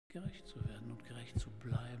gerecht zu werden und gerecht zu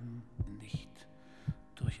bleiben, nicht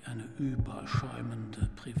durch eine überschäumende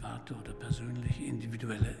private oder persönliche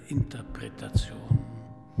individuelle Interpretation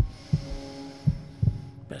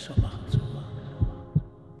besser machen zu wollen.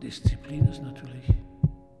 Disziplin ist natürlich,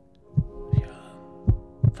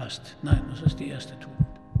 das ist die erste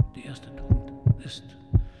Tugend. Die erste Tugend ist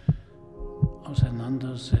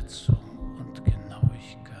Auseinandersetzung und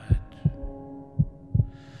Genauigkeit.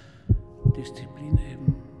 Disziplin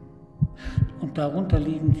eben. Und darunter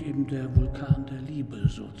liegend eben der Vulkan der Liebe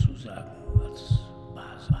sozusagen als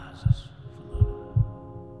Basis von allem.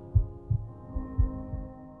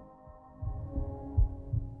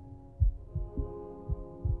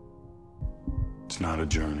 It's not a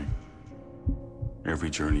journey.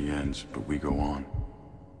 Every journey ends, but we go on.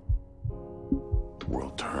 The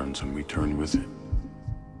world turns and we turn with it.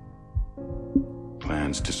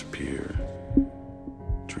 Plans disappear.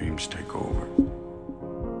 Dreams take over.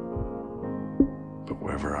 But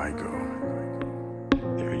wherever I go,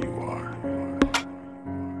 there you are.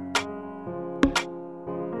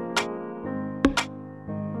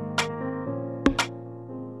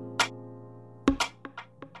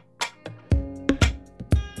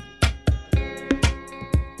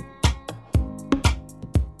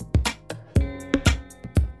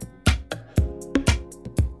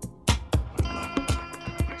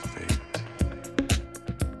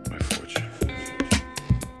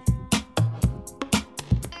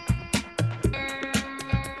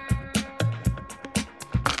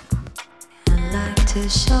 To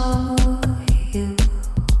show you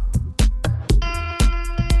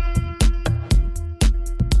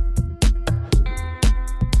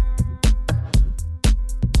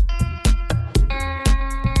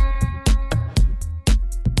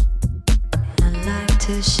I'd like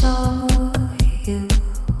to show you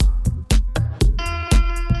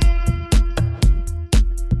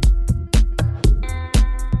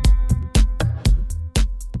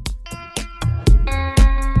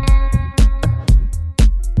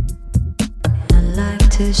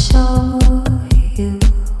to show you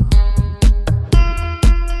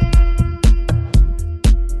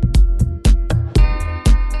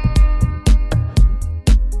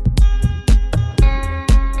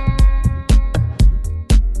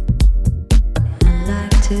I'd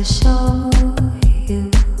like to show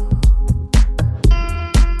you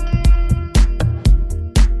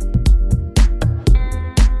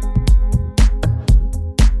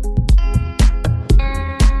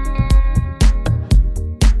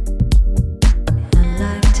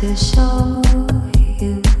to show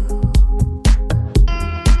you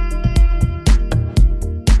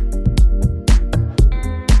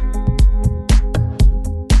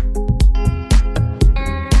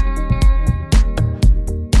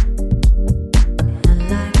I'd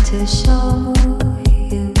like to show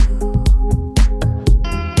you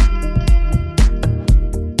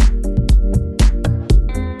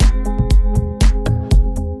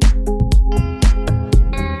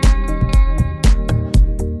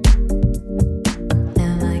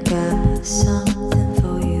something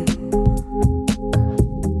for you.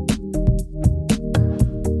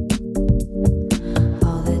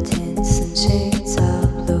 All the tints and shades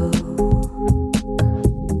of blue.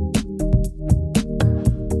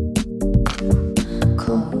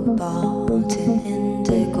 Cobalt and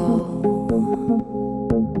indigo.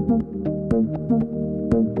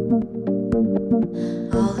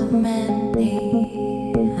 All the many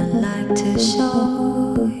I'd like to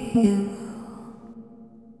show you.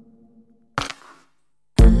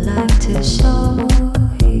 To show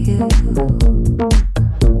you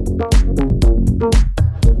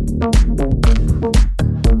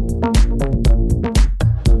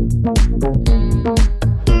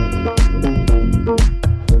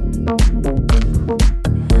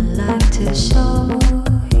I'd like to show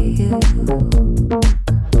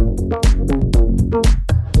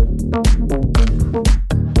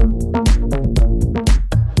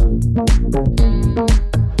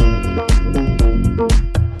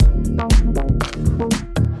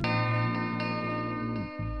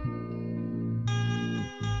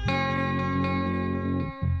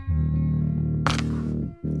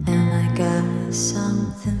you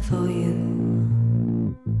something for you.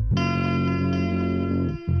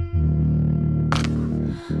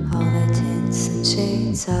 All the tints and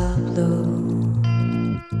shades of blue.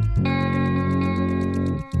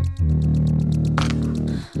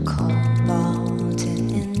 Cobalt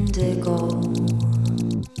and indigo.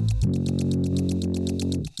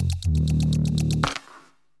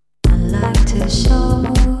 I'd like to show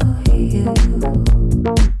you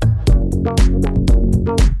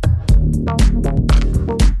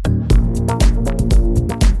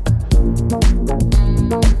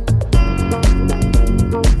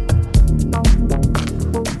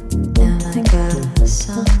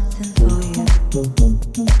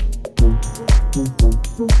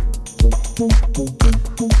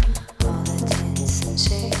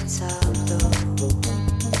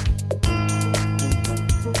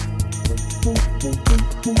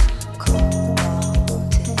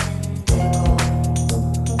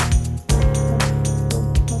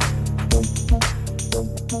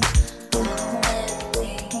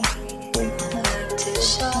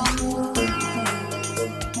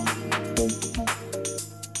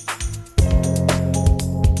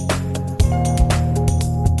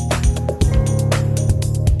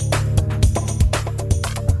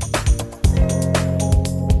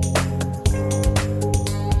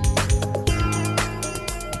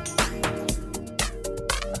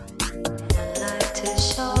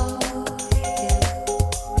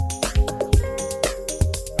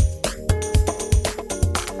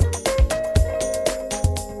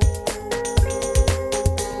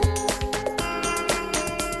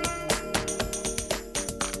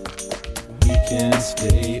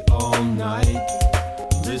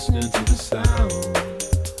listening to the sound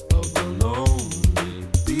of the lonely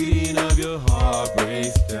beating of your heart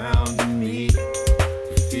breaks down to me.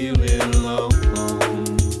 Feeling alone,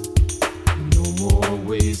 no more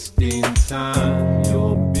wasting time.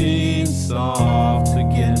 You're being soft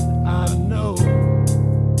again, I know.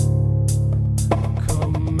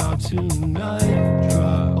 Come out tonight,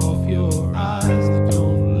 dry off your eyes,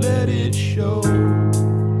 don't let it show.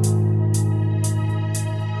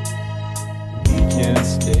 We can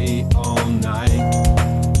stay all night,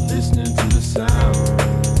 listening to the sound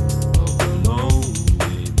of the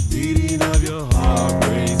lonely beating of your heart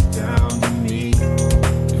breaks down to me.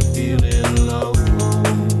 You're feeling alone,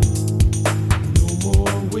 no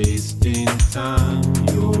more wasting time.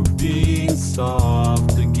 You're being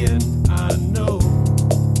soft again, I know.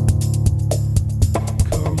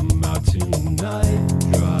 Come out tonight,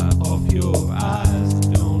 dry off your eyes,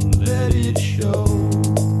 don't let it show.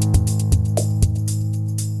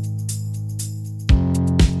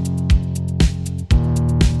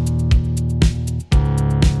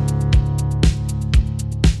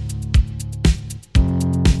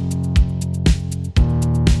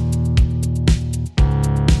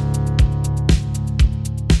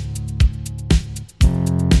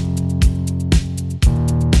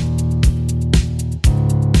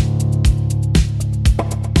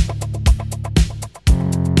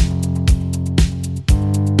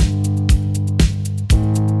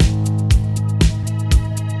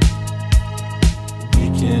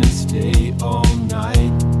 Stay all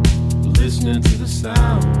night, listening to the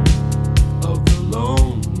sound of the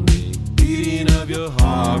lonely beating of your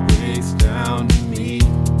heart breaks down to me.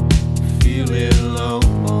 Feeling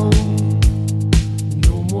alone,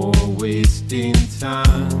 no more wasting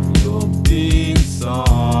time. You're being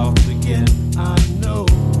soft again, I know.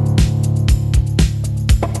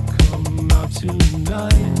 Come out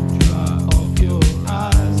tonight, dry off your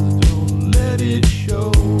eyes, don't let it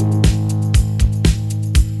show.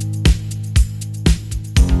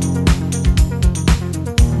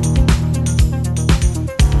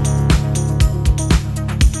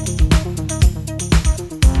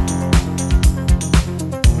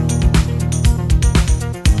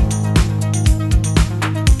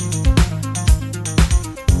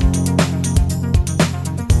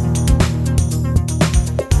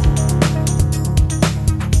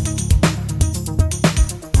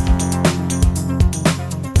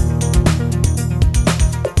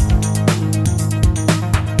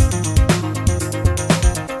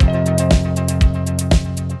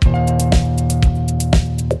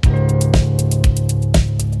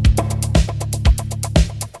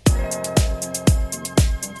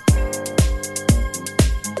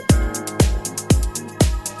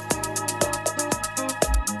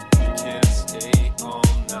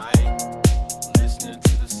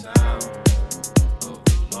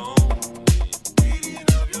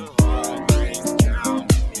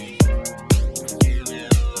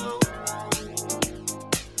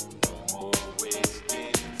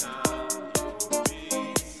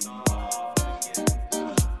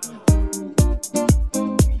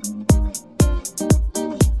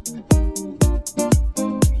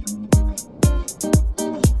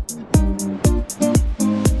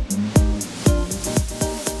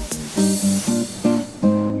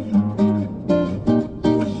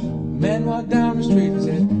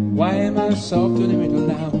 Soft in the middle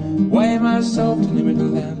now? Why am I soft in the middle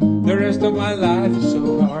now? The rest of my life is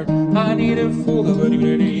so hard. I need a full of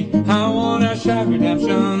dignity. I want a sharp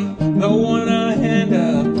redemption. Don't want a hand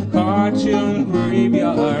up. Cartoon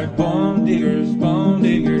graveyard. Bomb diggers,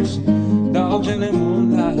 dogs in the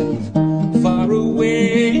moonlight. Far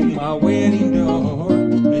away, my wedding door.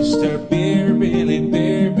 Mr. Bear Billy,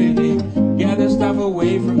 get the stuff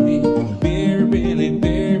away from me. Bear Billy,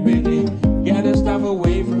 get the stuff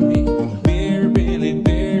away from me. Bear Billy,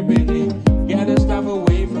 get the stuff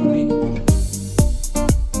away from me.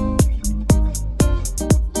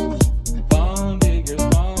 Bomb diggers,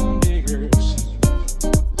 bomb diggers.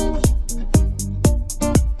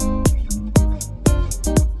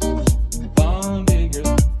 Bomb diggers.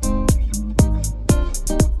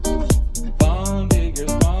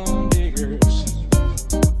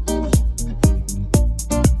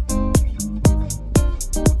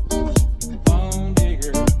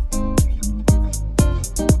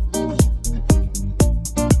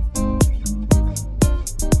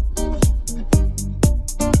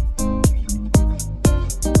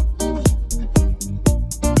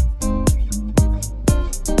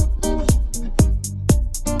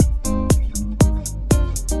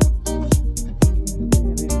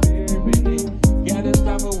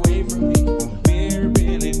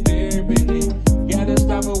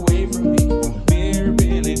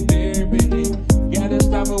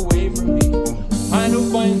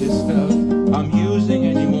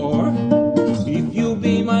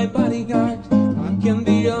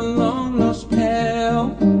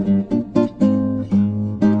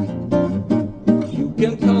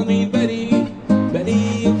 can call me Betty. Betty,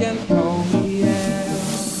 you can call me Elle.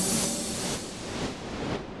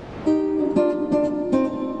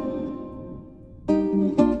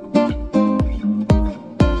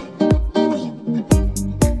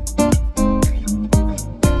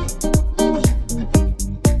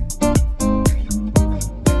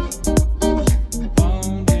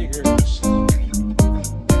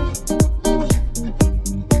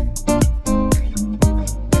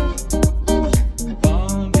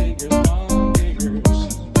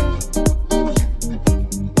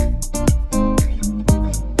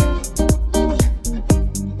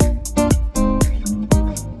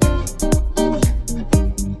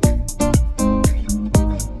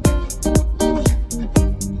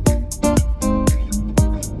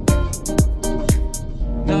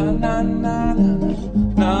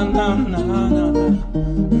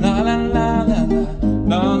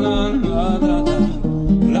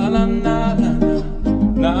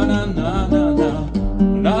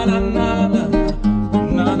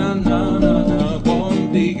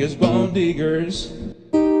 Bone diggers.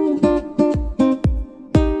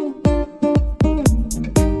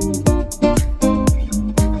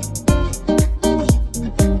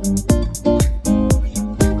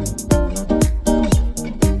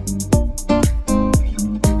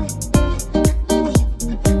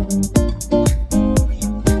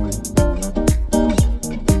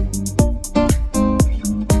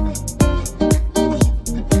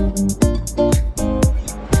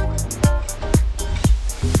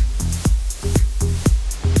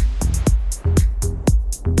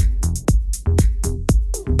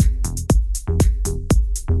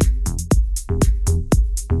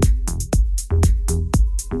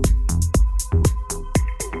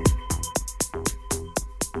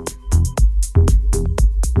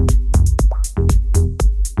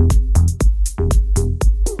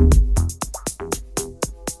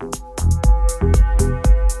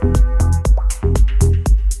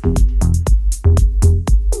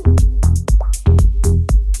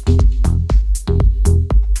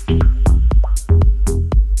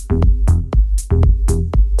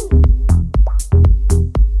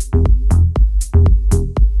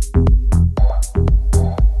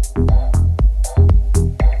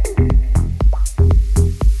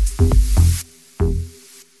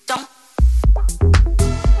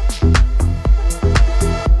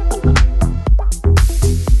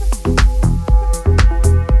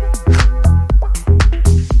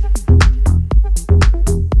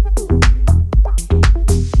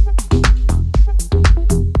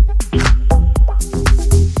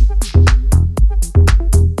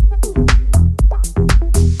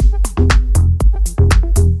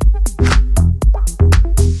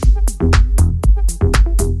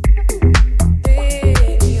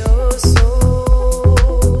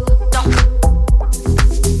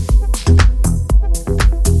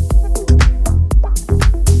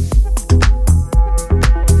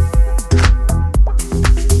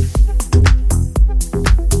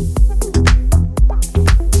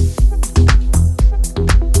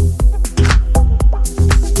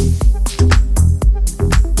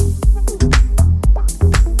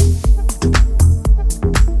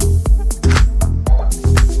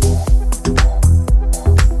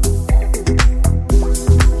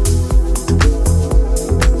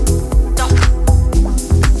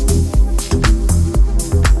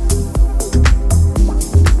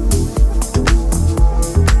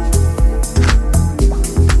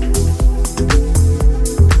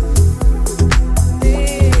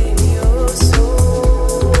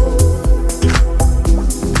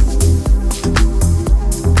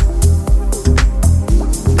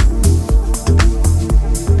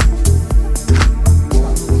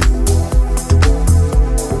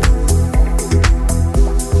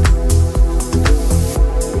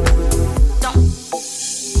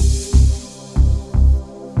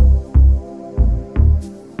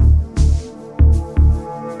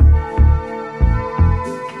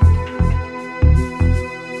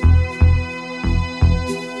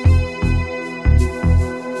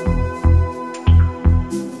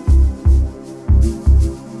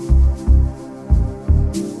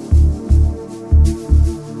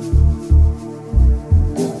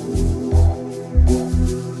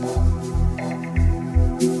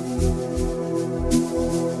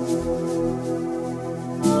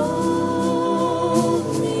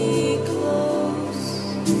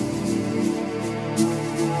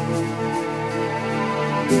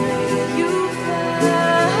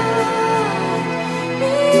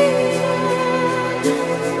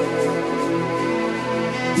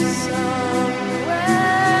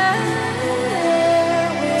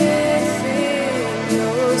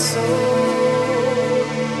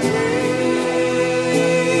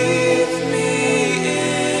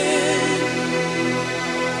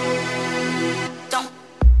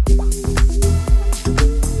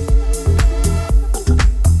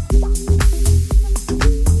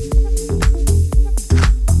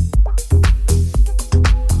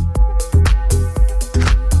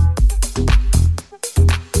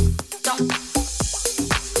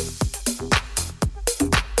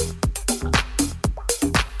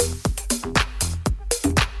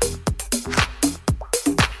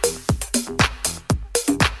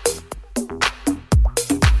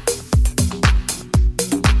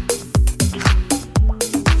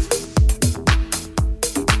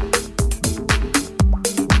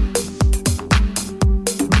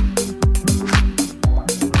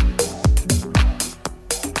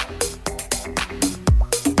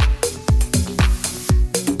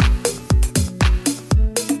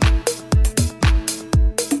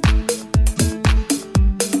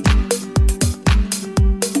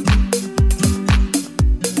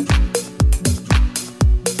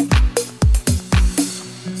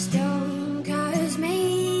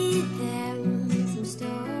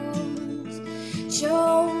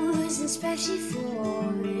 she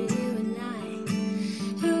for you and I,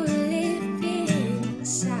 who live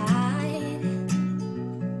inside.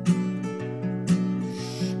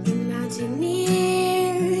 The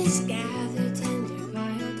mountaineers gather tender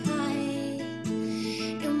by our pie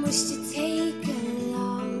and wish to take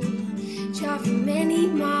along, travel many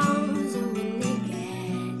miles. And when they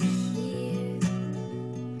get here,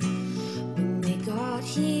 when they got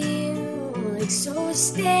here, like so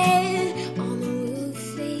instead on the roof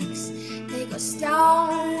fakes, they got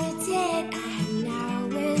started. And now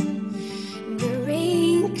when the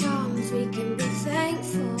rain comes, we can be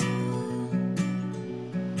thankful.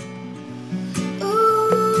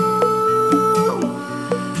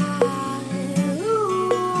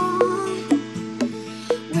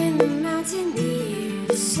 When the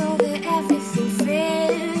mountaineers saw that everything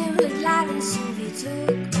filled with light, and so they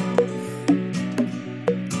took off.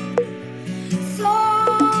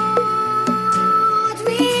 Thought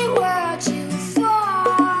we were too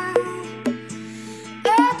far,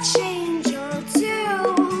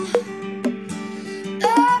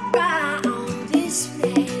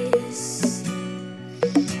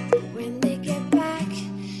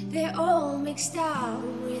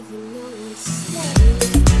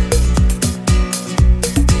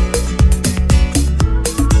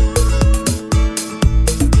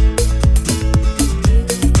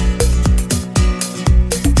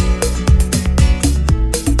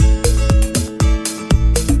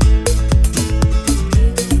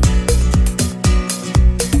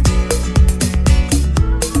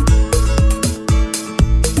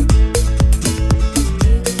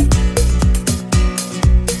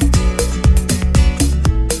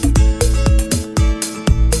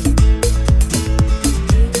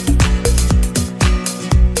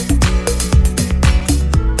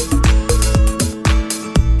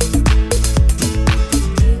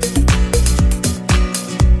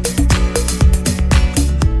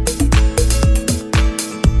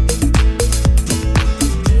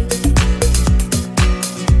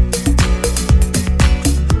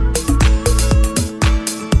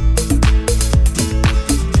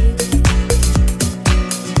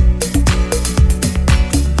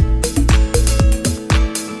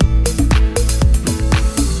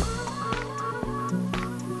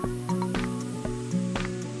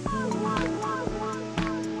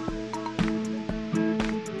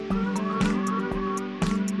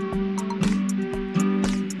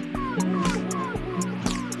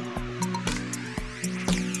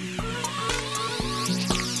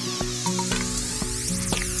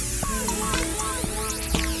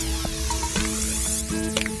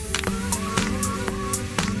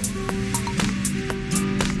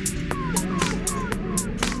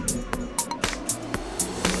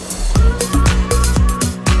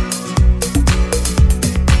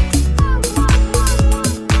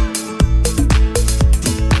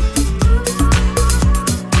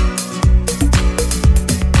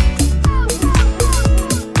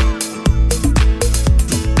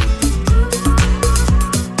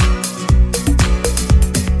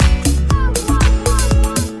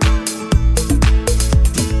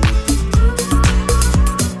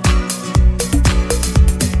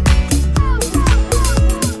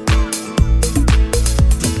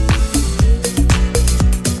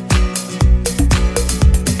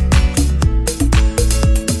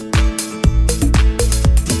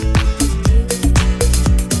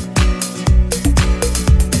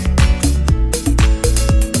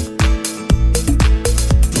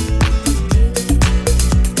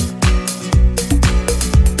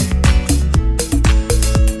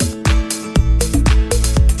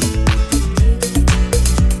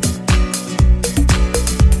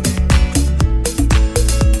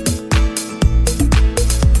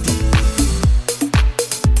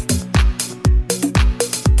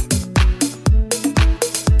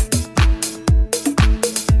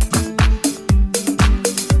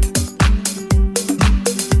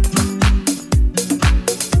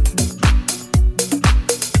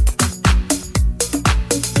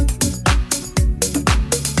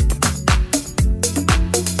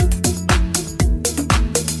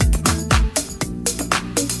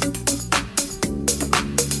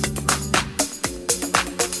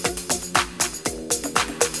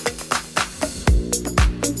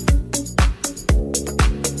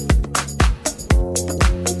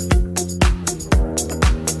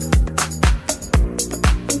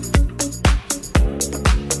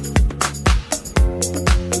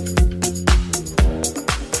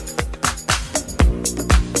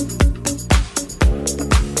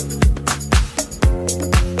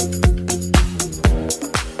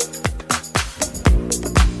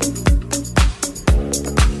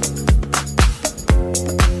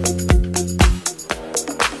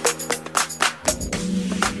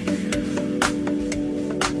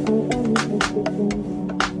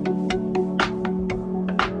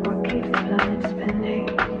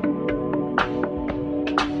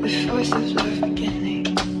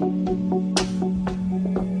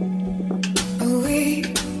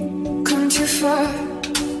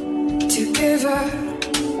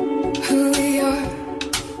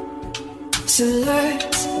 So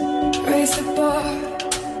let's raise the bar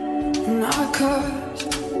in our cars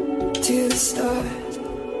to the stars.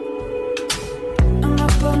 I'm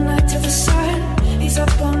up all night to the sun. He's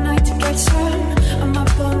up all night to get some. I'm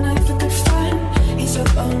up all night for good fun. He's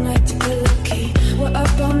up all night to get lucky. We're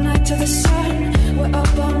up all night to the sun. We're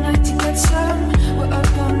up all night to get some. We're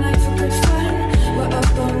up all night for good fun. We're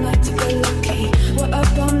up all night to get lucky. We're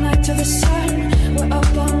up all night to the sun. We're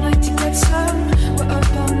up all night to get some. We're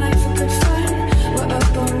up all night for good fun. We're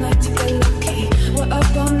up all night to get lucky. We're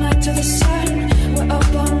up all night to the sun. We're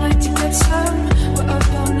up all night to get some. We're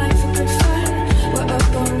up all night for good fun. We're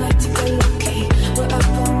up all night to get lucky. We're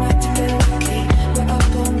up all night to get lucky. We're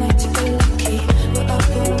up all night to get lucky. We're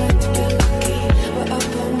up all night to get lucky. We're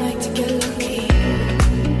up all night to get lucky.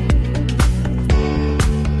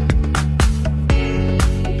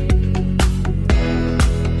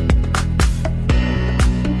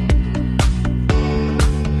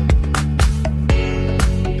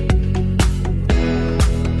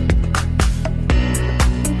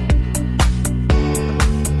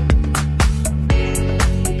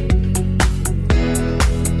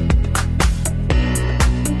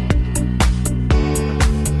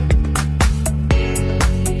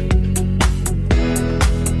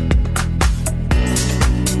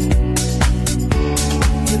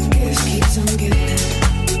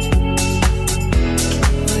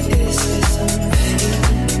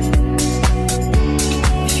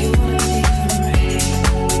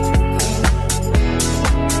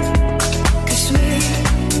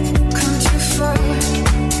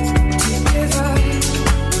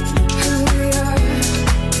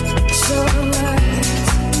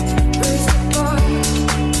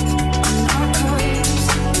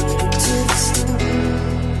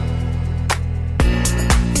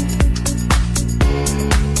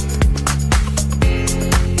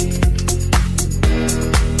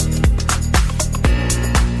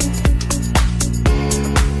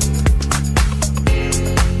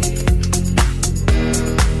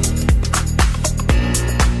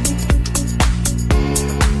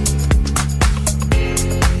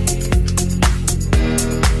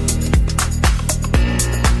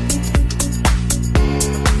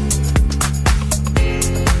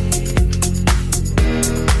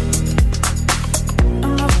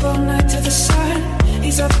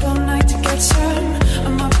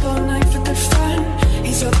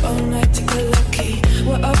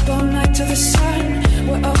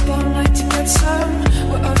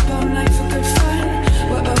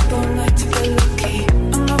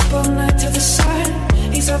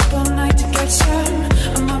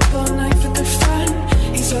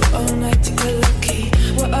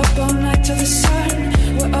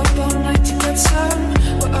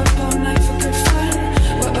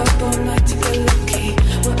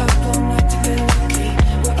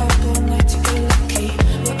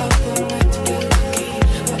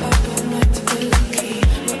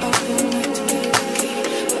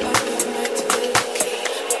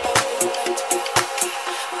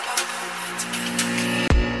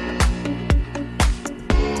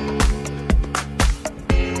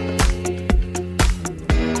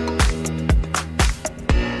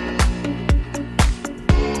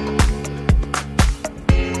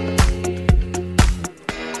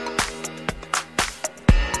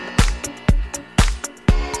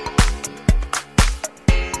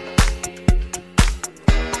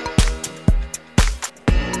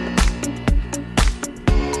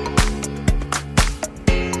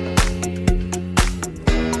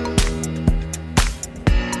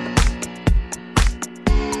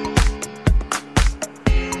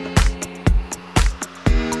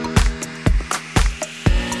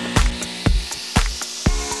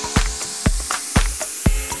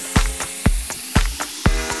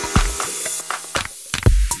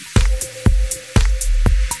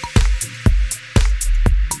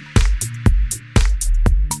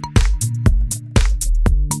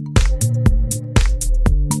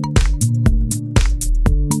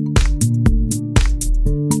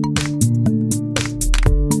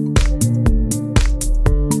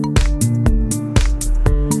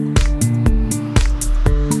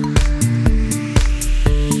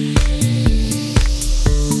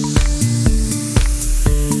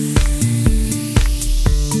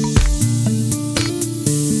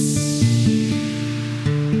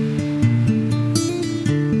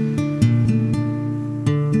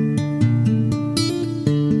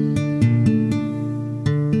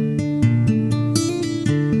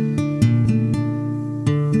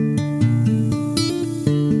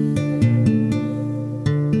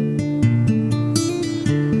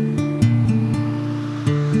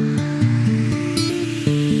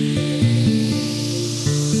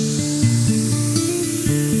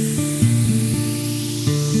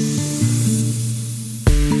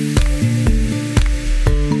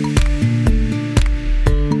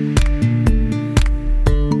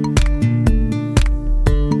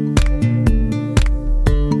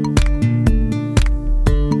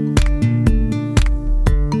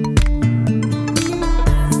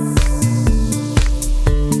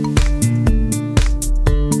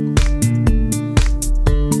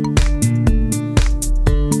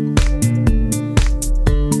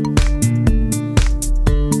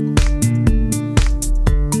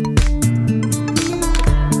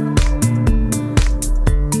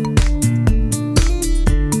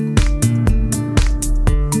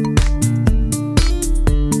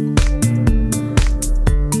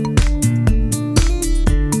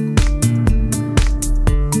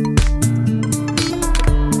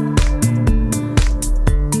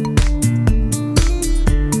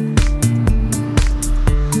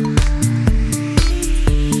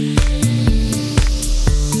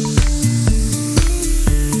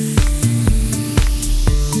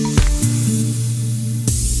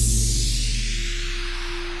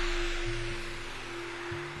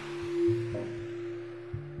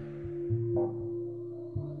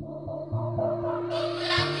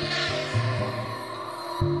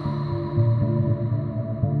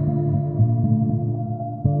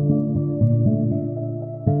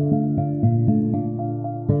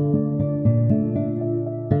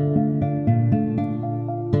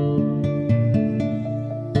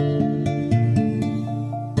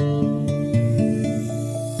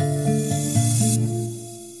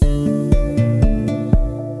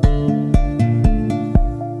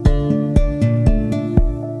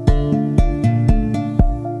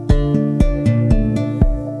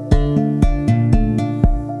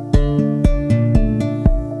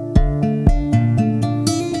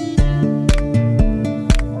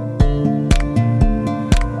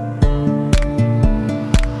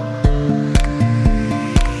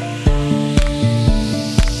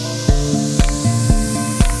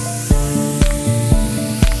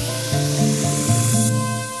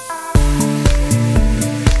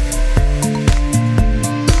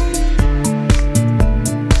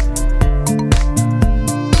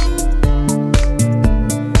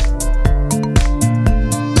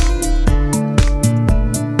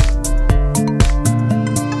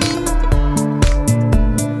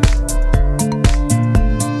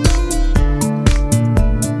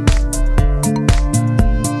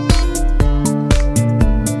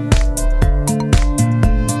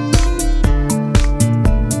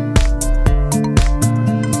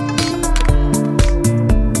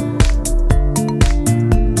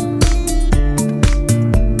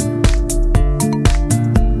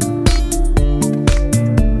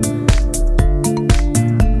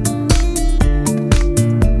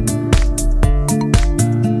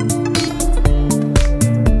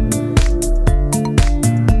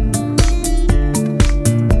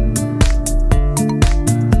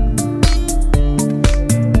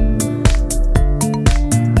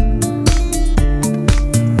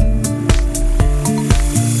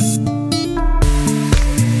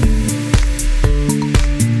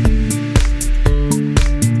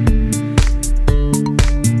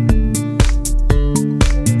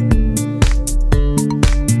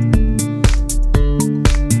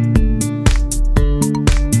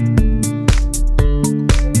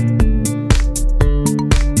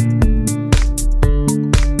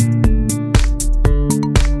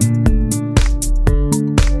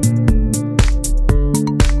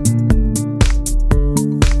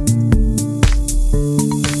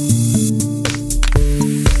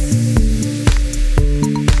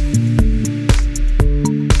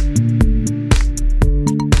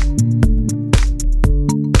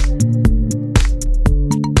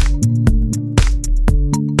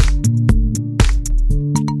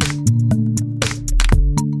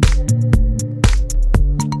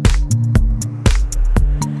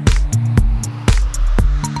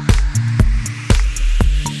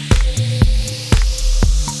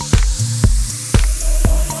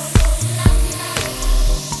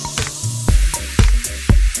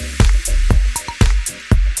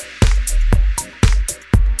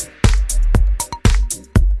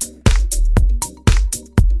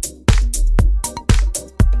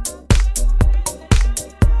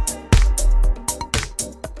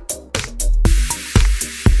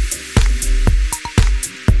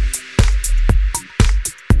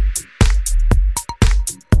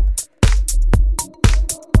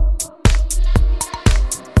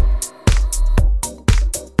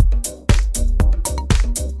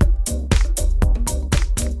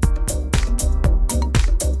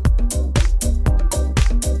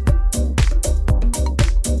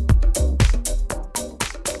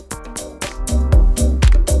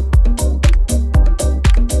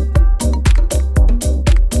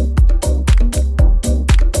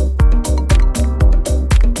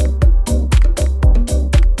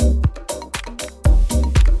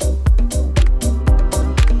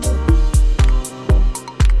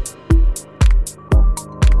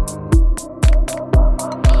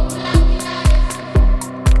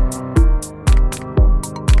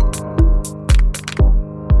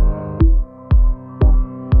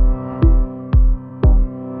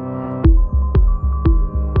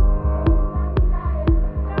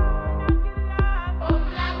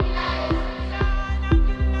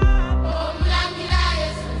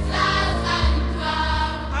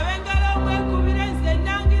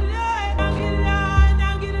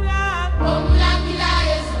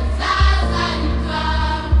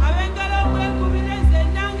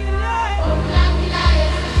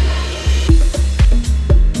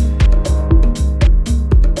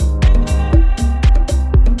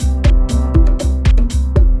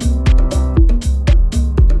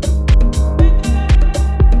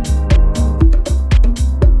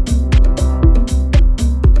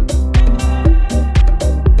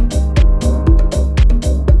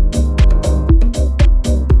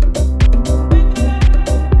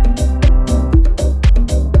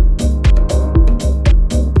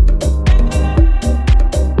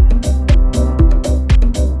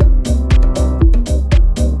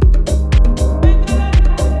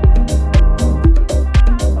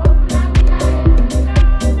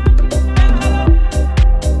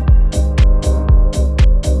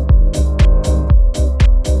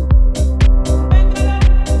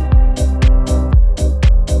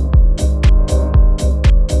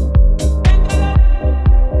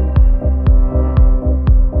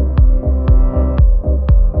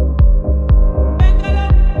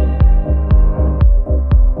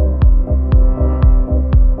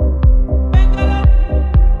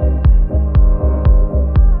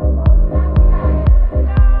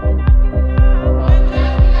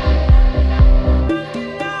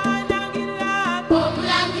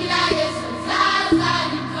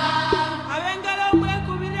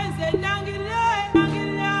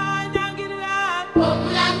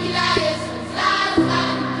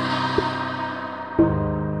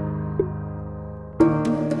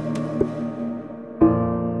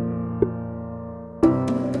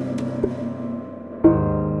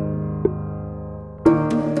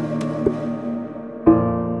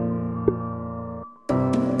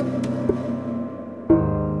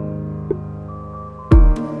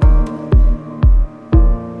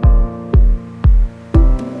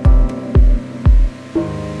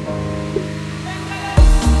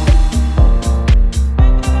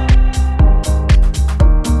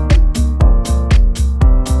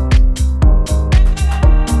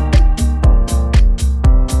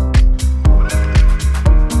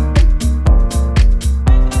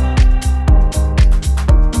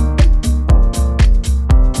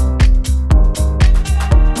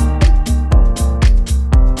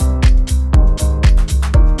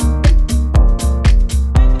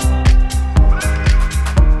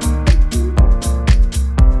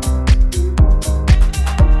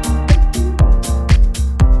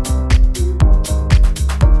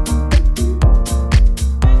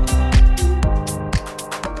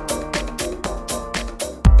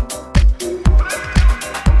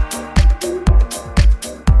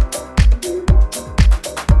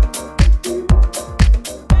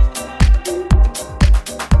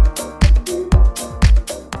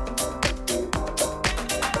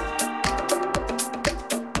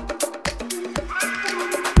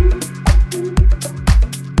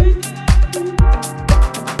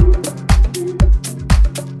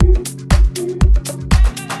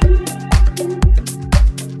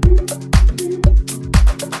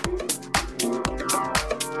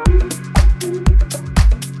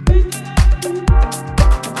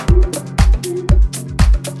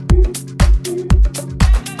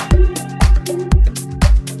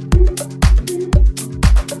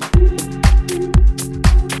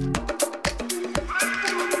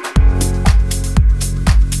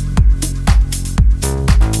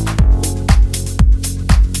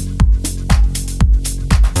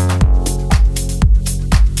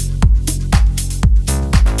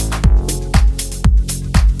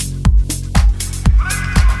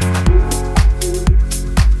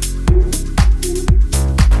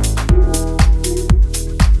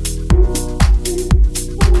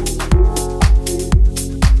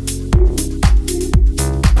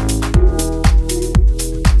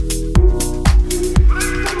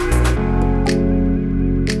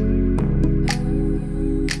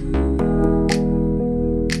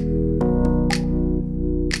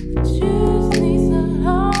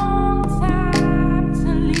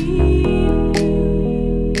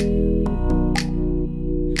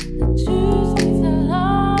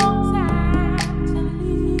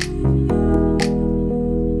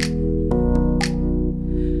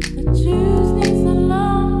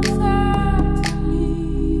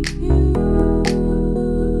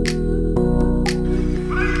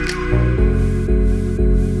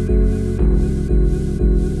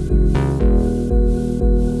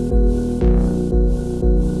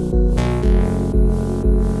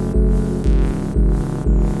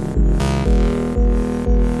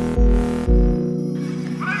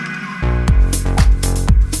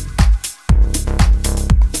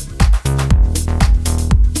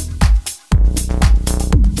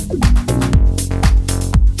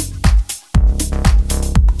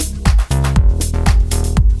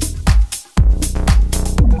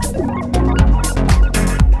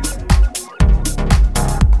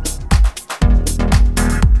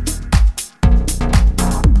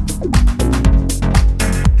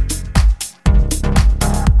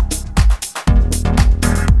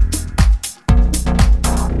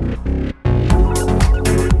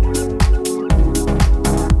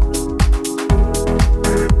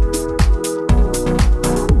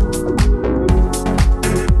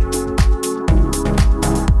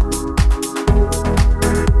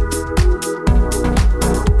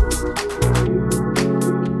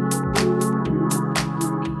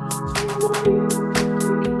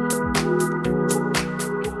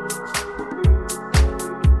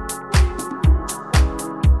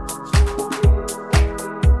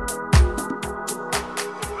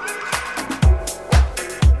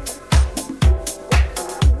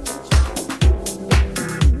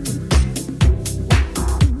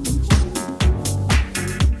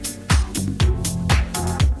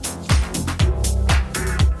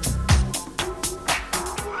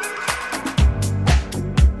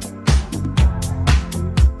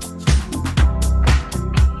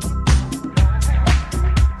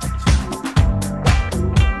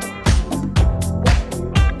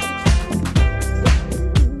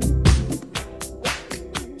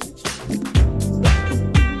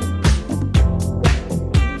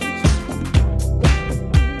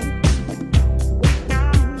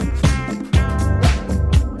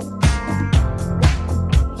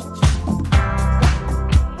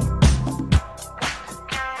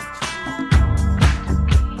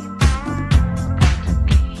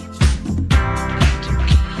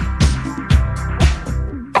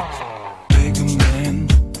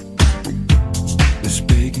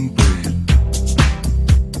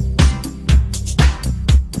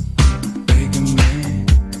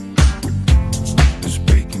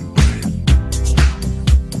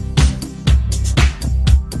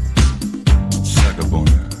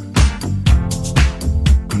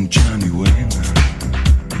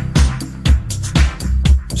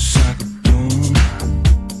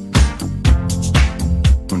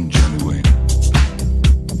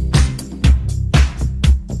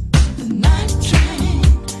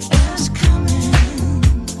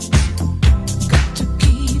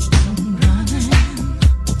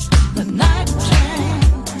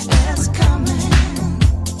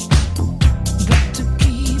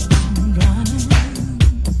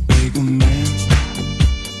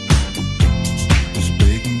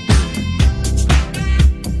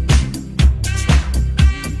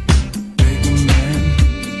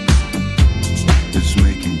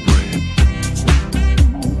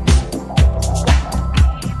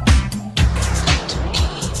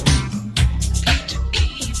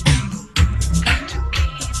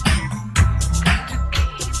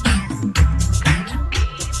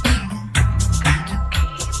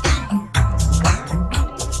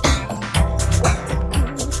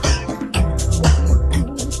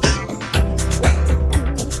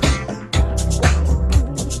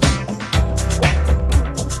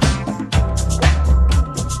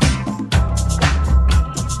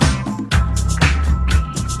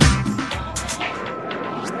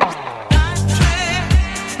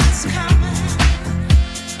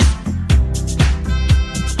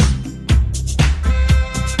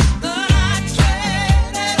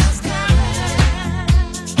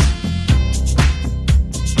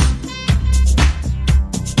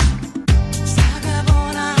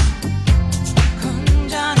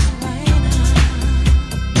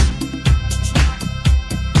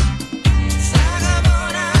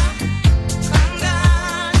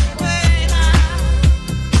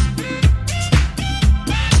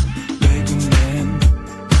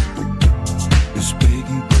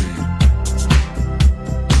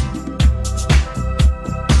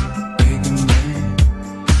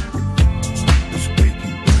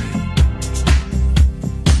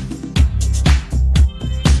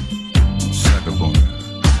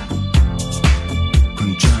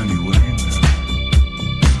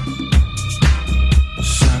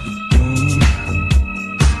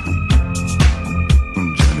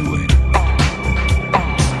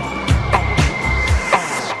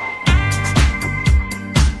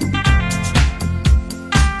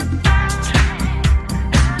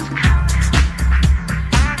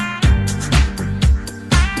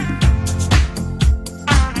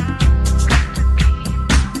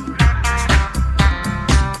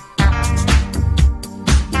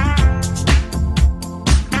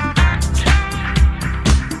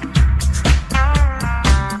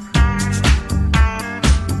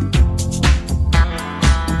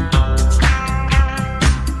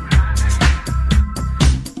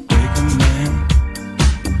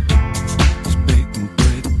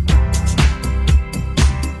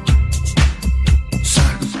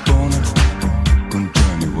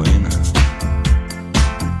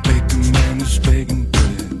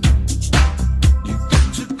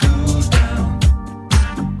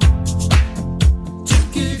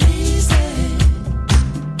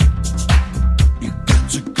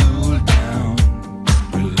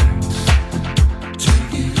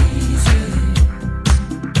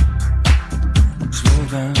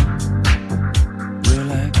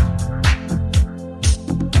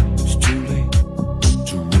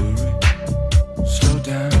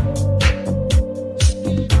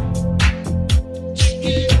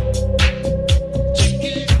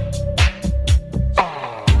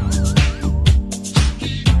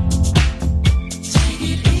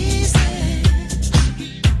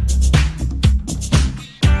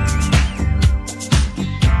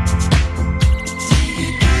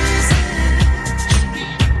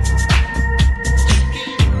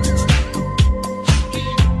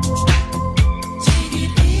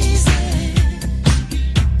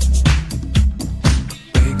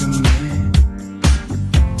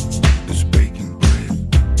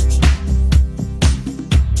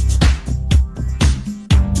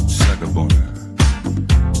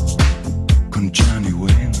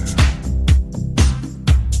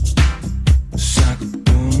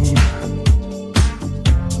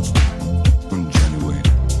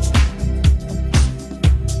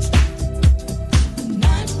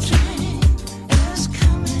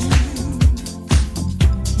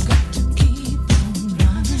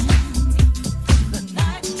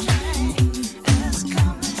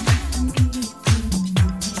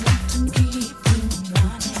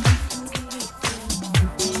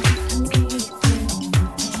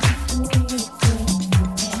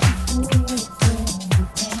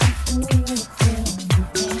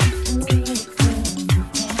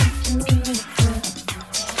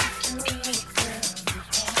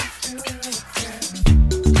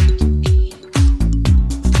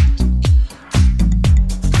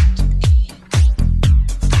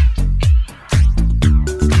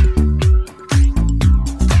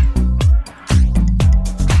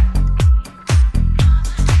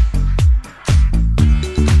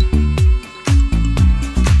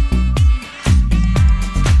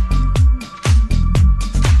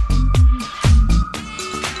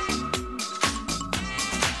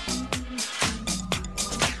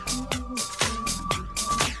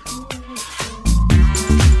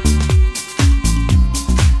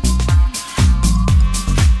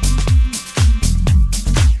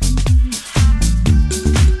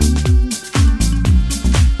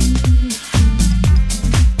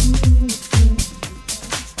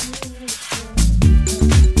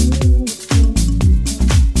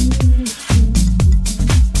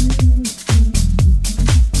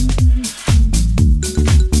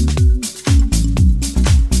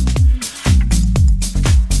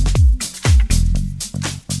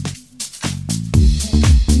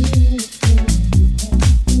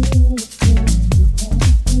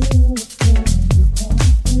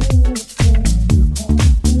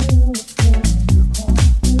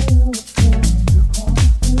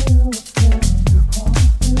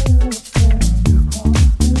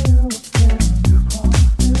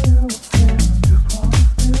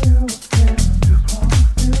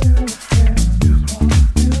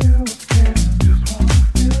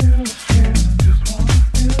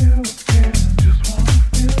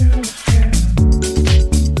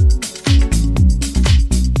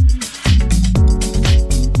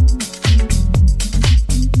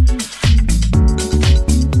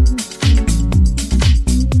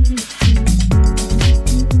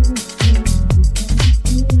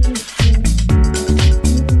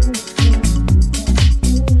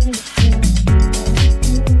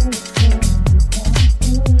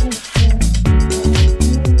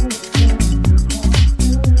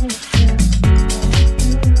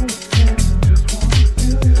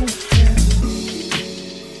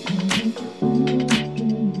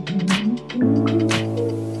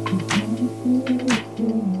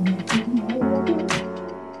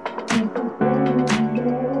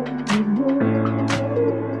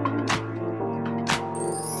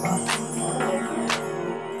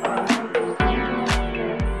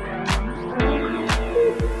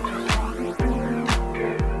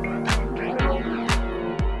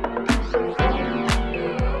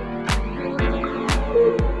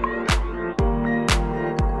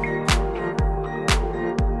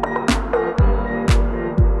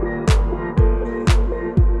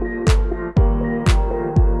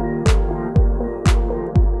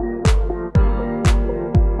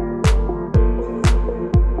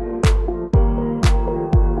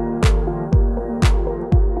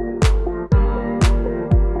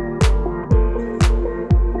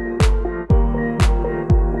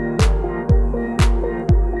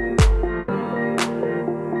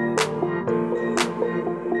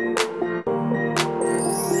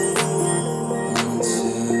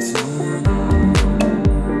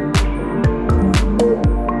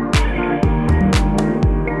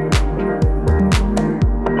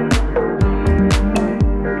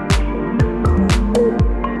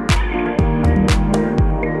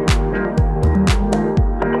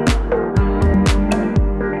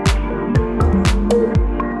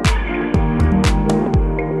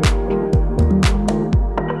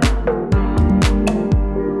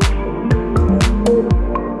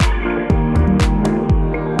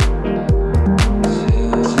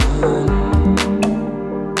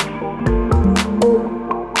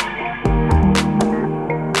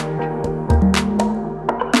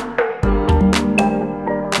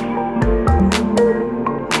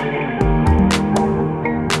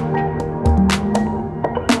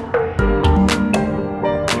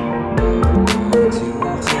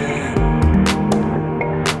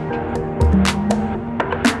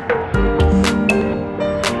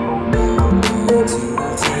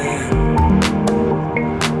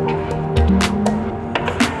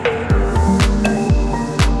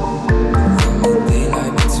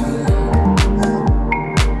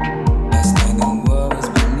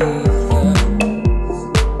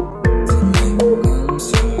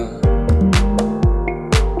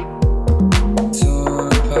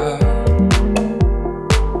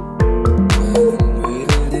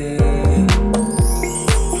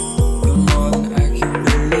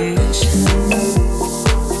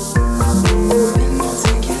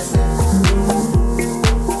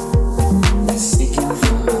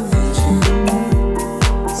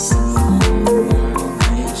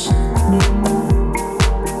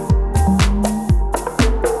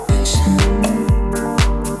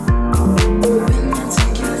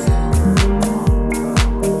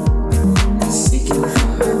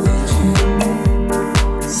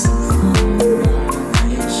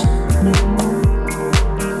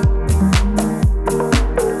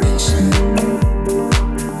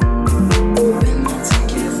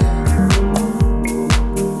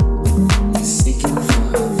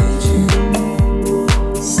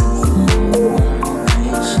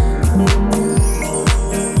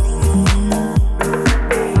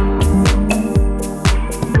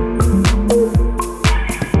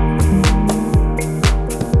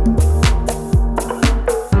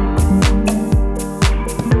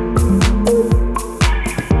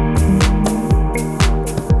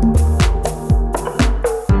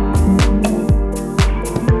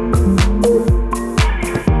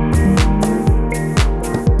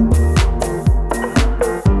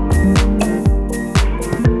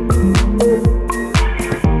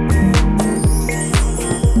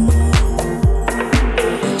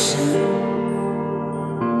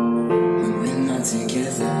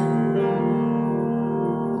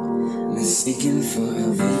 for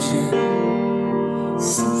a vision,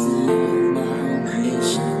 something of my own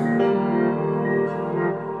creation.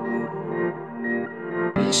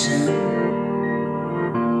 Vision,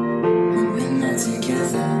 when we're not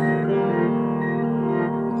together,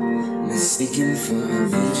 mistaken for a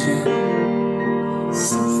vision,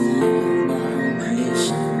 something of my own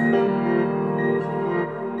creation.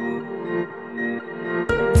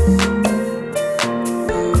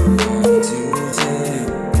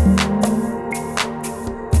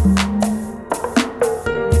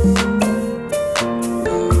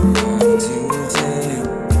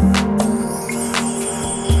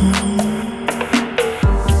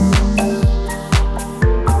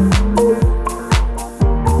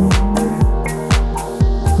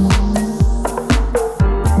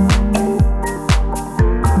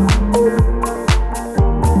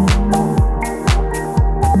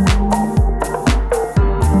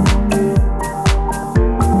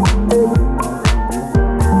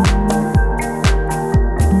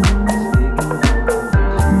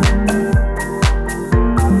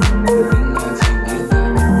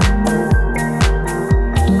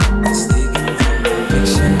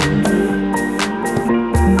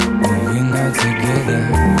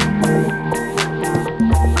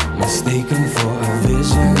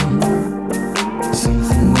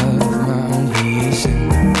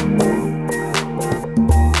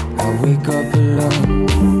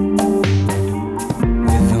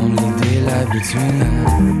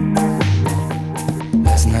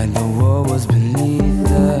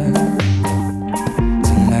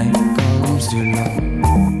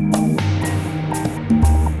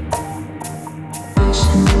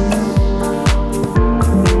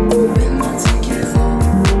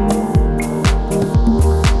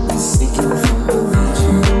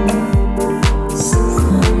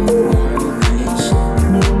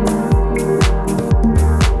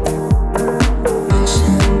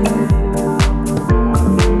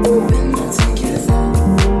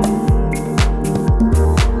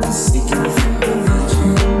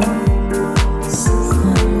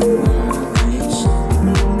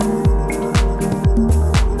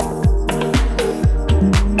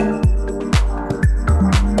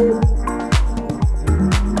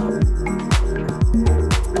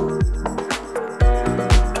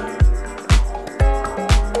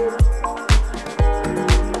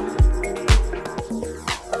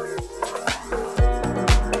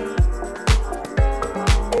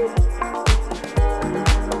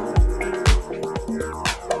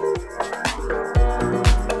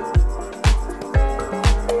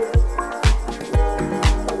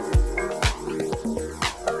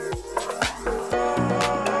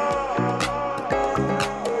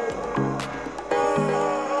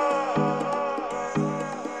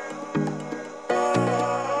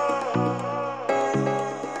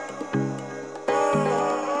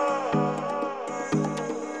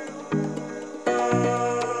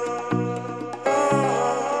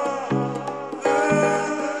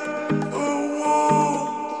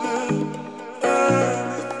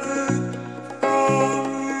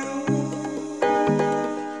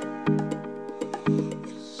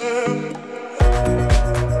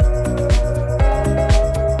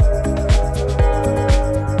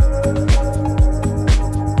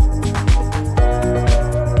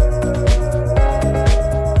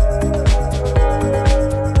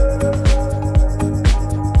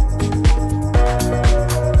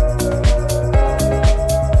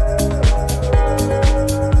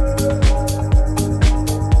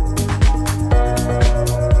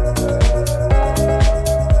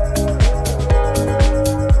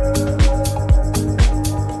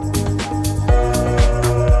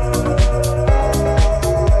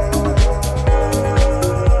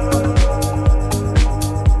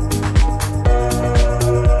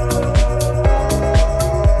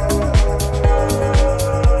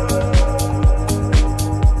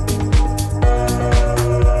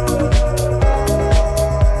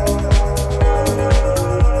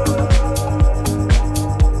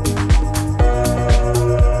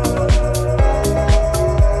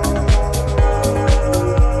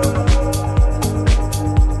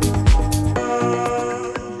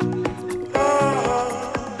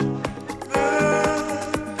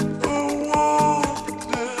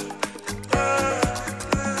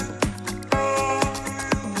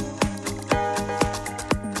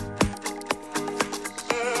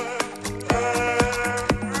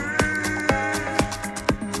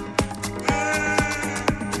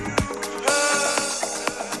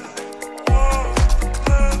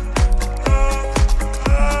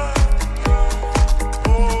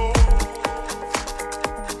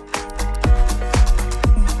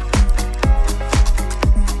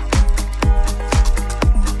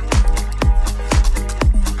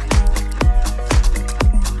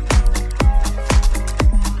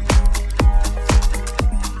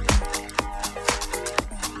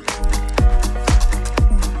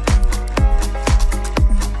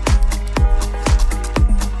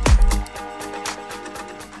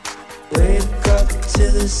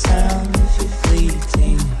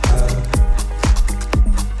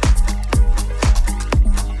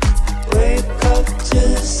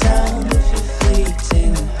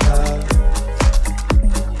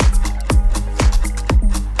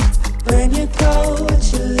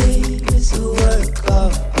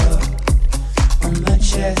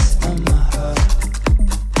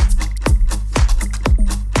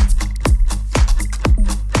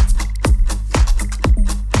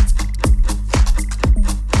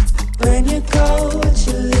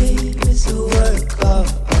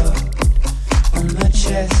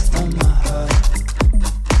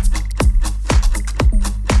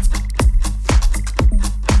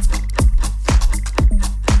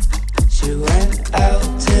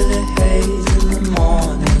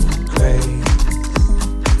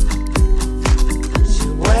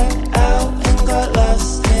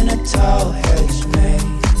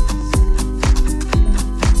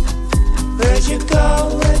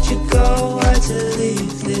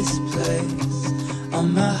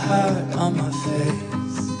 on my heart, on my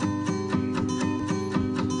face.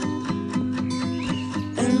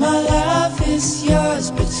 And my life is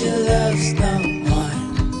yours, but your love's not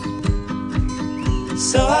mine.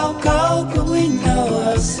 So I'll go, but we know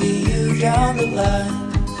I'll see you down the line.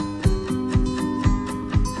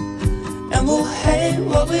 And we'll hate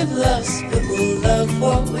what we've lost, but we'll love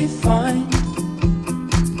what we find.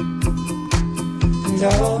 And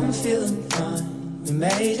oh, I'm feeling fine. We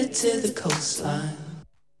made it to the coastline.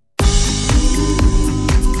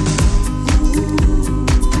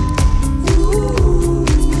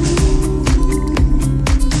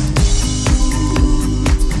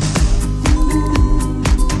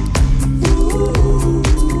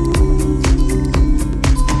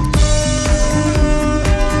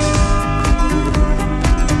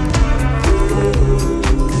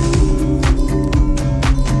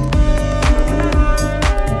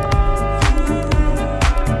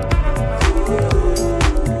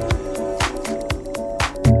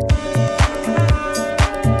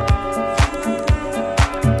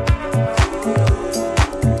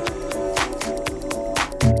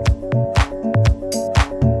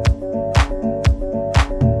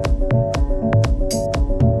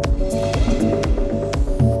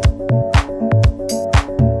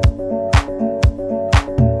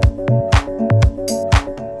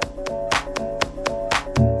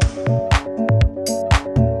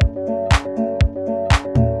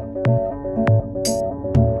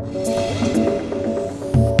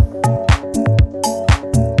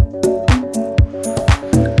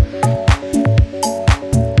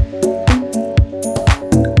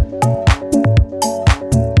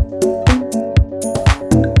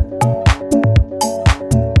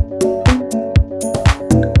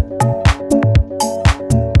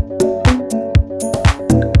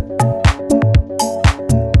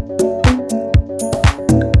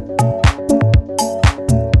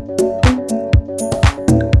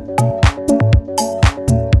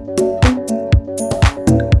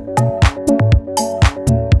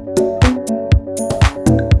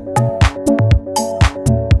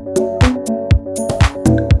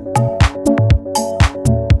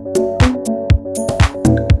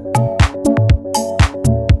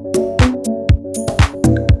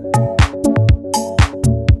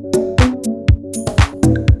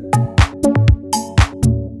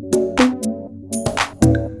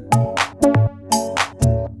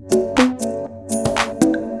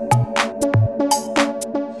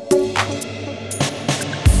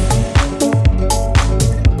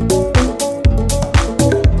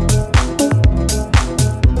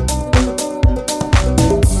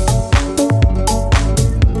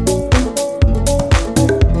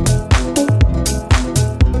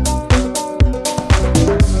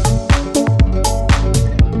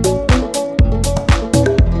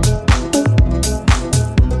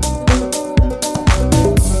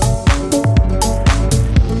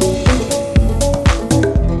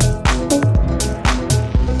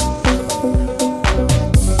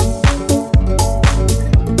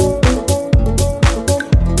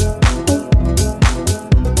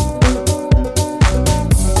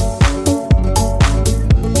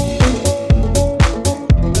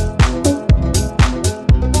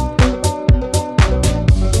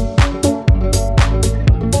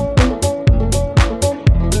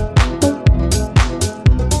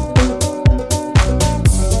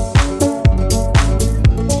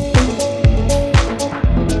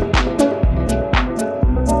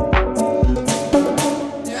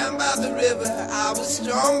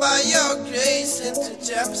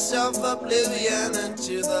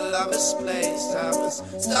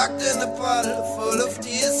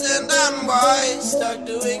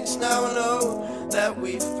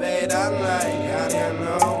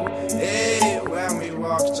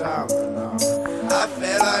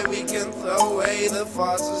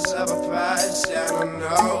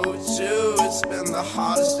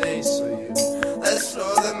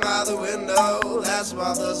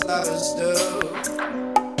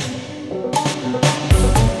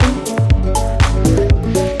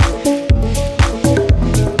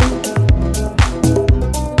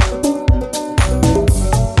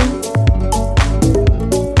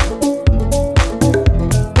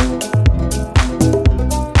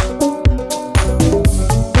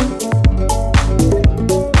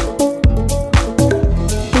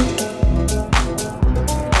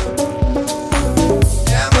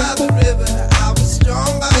 Down by the river, I was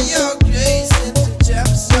drawn by your grace into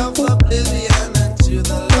Jefferson.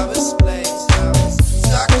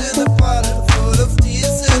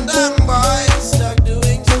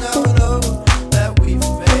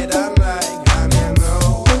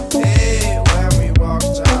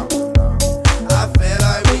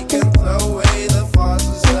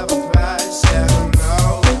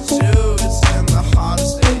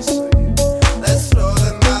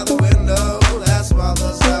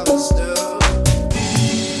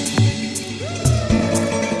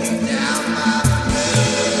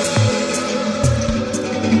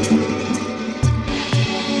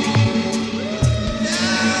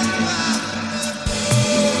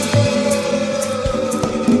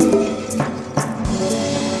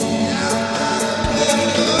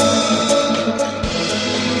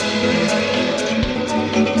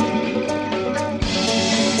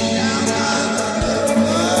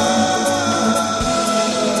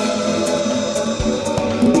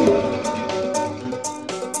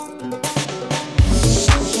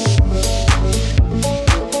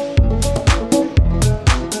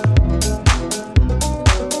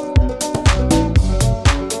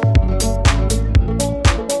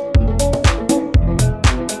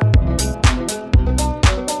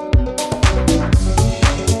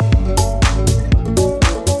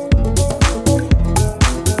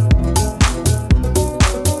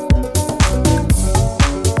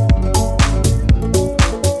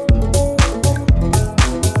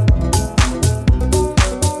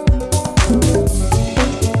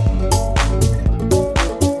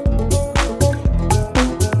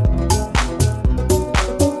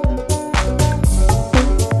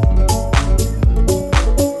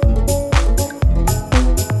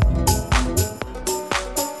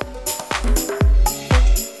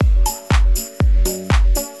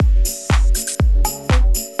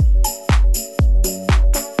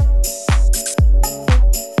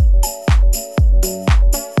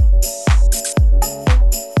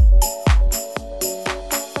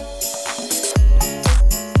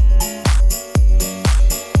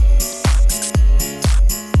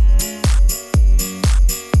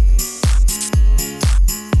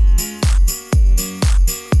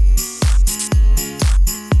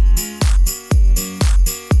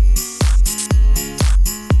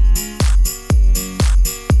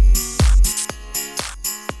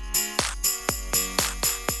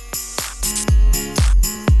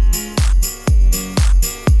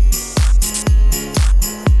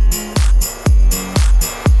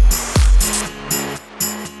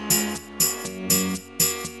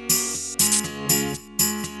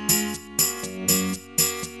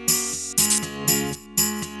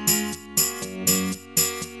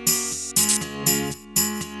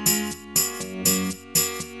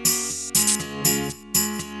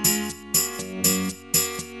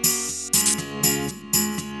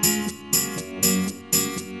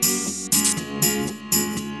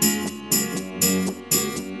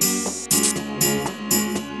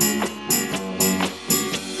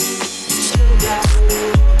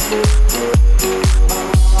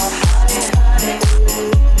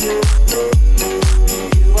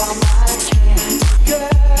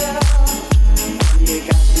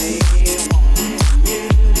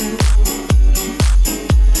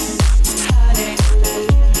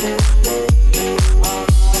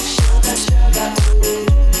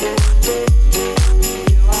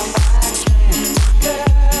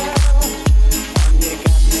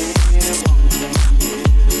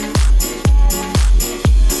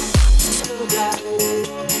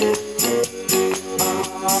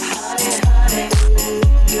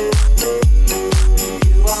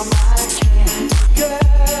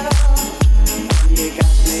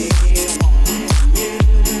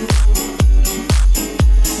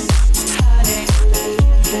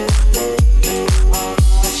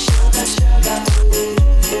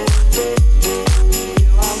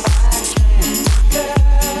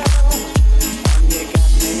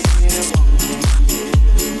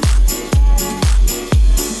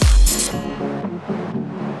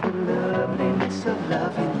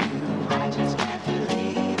 loving you. I just can't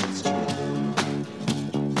believe it's true.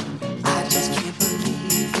 I just can't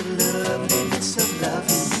believe the loveliness of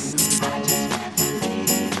loving you. I just can't believe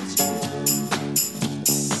it's true.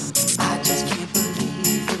 I just can't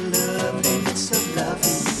believe the loveliness of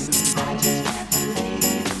loving you. I just can't believe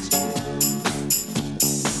it's true.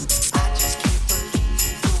 I just can't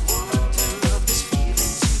believe the wonder of this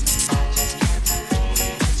feeling too. I just can't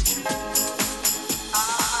believe it's true.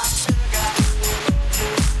 Ah, sugar.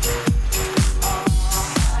 Oh,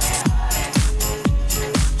 honey, honey.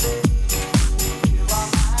 You are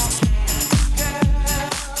my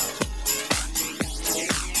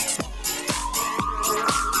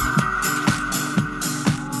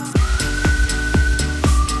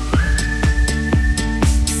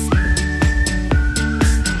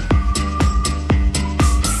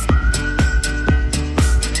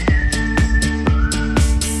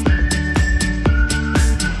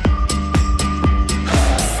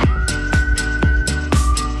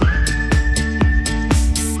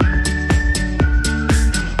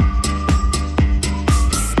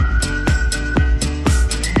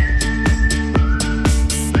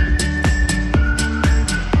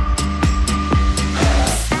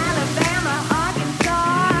Alabama, Arkansas,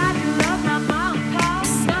 I do love my mom call,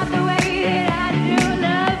 not the way that I do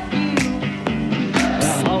love you.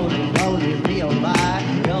 Well, holy moly, realize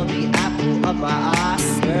you're the apple of my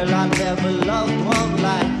eye. Girl, I never loved one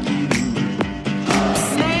like you.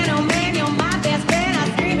 Man, oh man, you're my best friend. I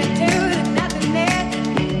scream it too. There's nothing there.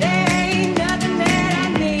 There ain't nothing that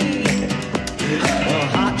I need. Oh,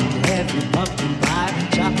 hot and heavy pumpkin pie,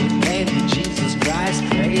 chocolate candy, Jesus Christ.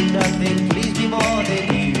 There ain't nothing please me more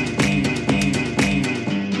than you.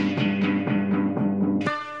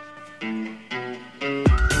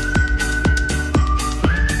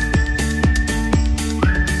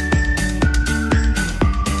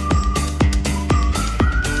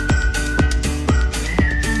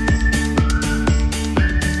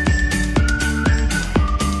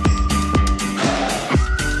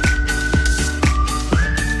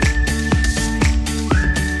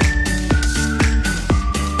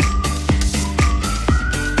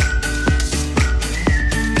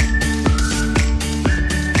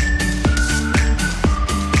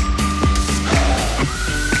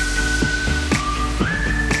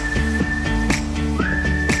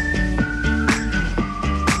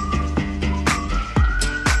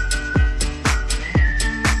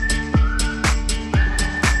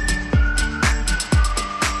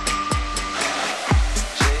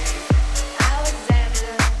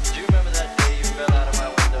 Alexander, Do you remember that day you fell out of my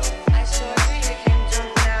window? I sure do. You came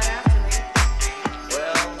jumping out after me.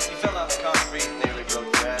 Well, you fell on the concrete, nearly broke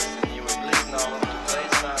your ass, and you were bleeding all over the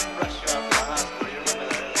place, and I rushed you out to the hospital. You remember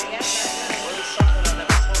that? Yes, I Well, there's something I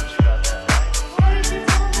never told you about that, right? do. What did you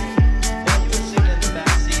tell me? Well, you were sitting in the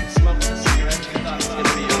back seat, smoking a cigarette you thought was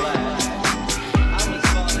gonna be your last. I was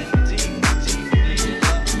falling deep, deeply in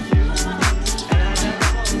love with you, and I never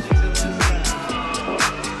told you till just now.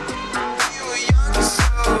 You were young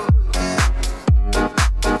so.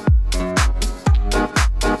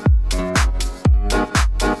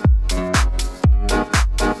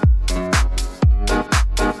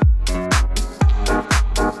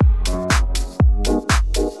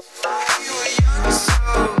 You were young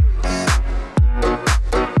so.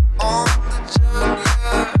 On the journey.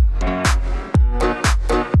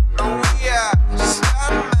 And we are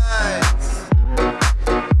stomachs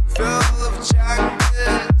full of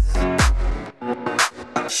chocolates.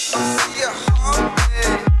 I see your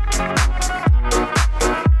heartbeat.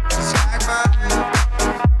 It's like mine.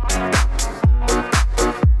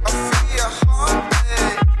 I feel your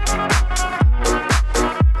heartbeat.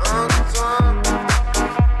 All the time.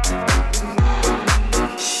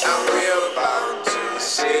 And we're bound to the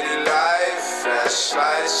city life.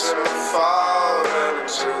 Flashlights from afar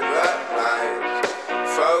into the night.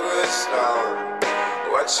 Focused on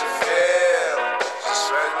what you feel. Just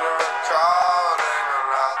when you're calling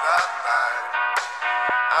around that night.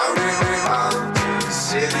 And we're bound to the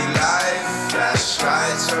city life.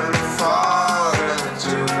 Flashlights from afar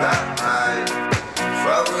into the night.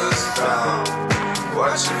 Focused on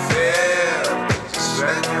what you feel. Just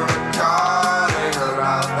when you're calling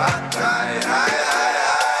around that night.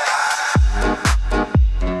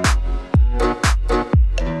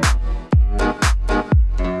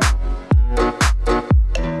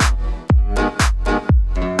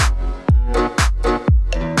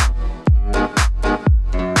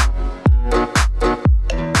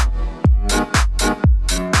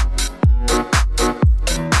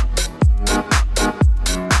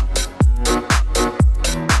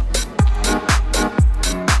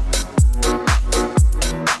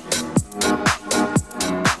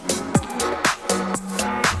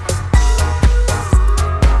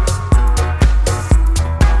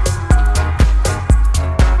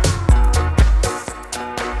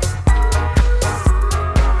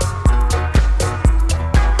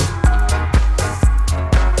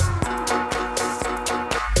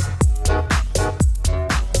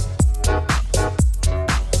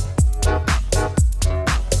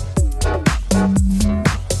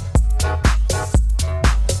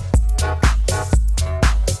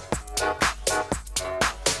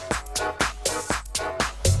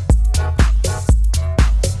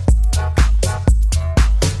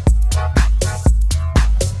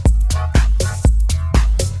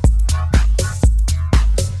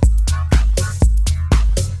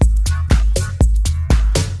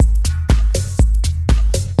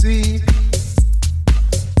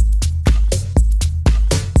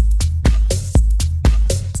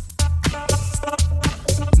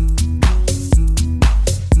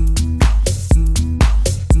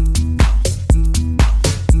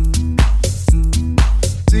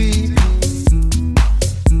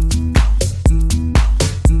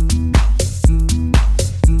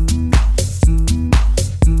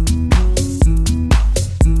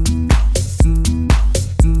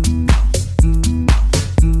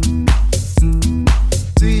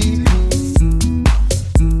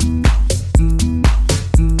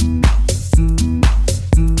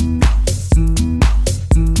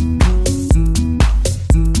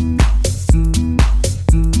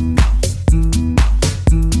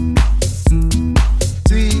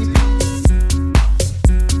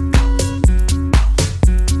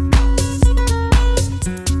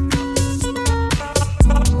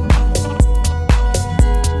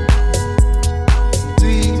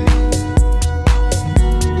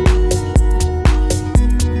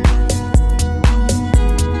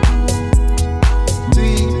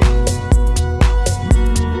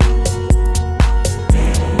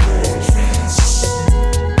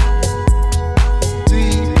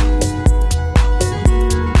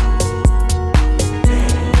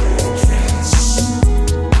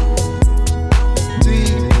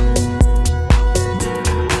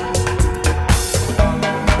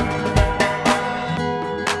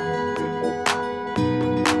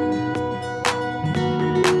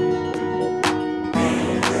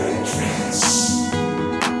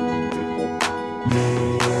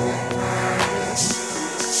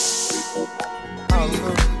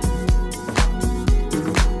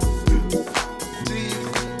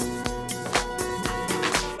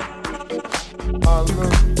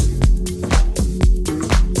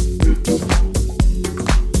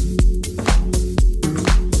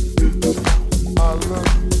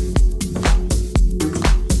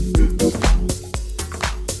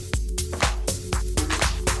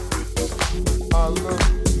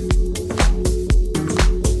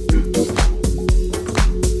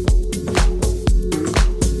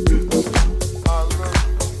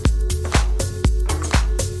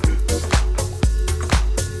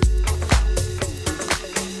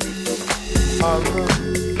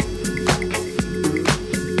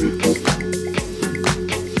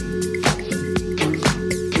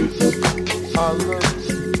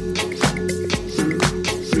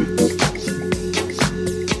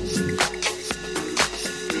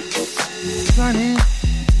 Sunny.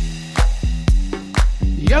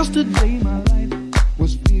 Yesterday my life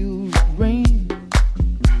was filled with rain.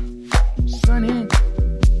 Sunny.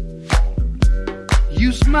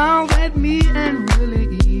 You smiled at me and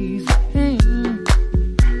really eased the pain.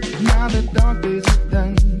 Now the dark days are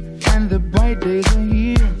done and the bright days are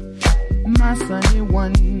here. My sunny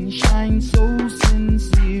one shines so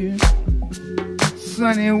sincere.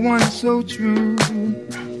 Sunny one so true.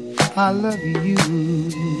 I love you.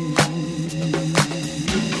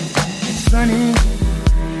 Sunny,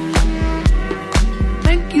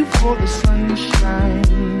 thank you for the sunshine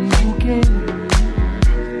you gave.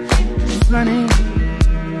 Sunny,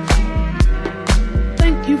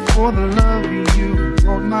 thank you for the love you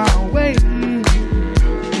brought my way.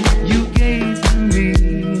 You gave to me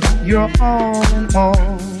your all in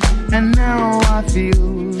all, and now I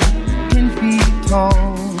feel 10 feet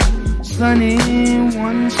tall. Sunny,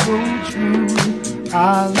 one so true,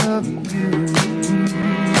 I love you.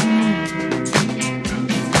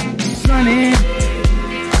 Sunny,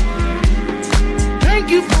 thank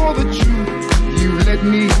you for the truth you let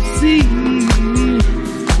me see.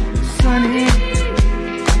 Sunny,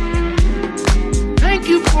 thank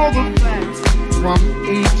you for the facts from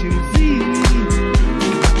A to Z.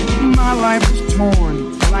 My life was torn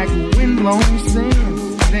like windblown sand.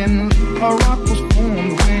 Then a rock was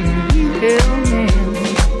formed when we held hands.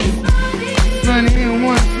 Sunny,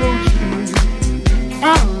 one so true, I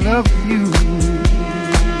love you.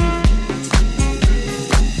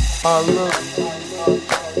 I love you.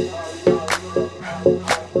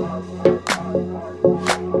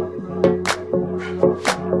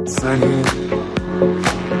 Sunny.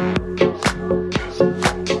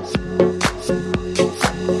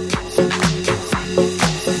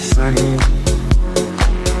 Sunny.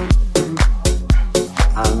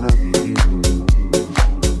 I love you.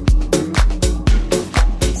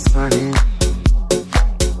 Sunny.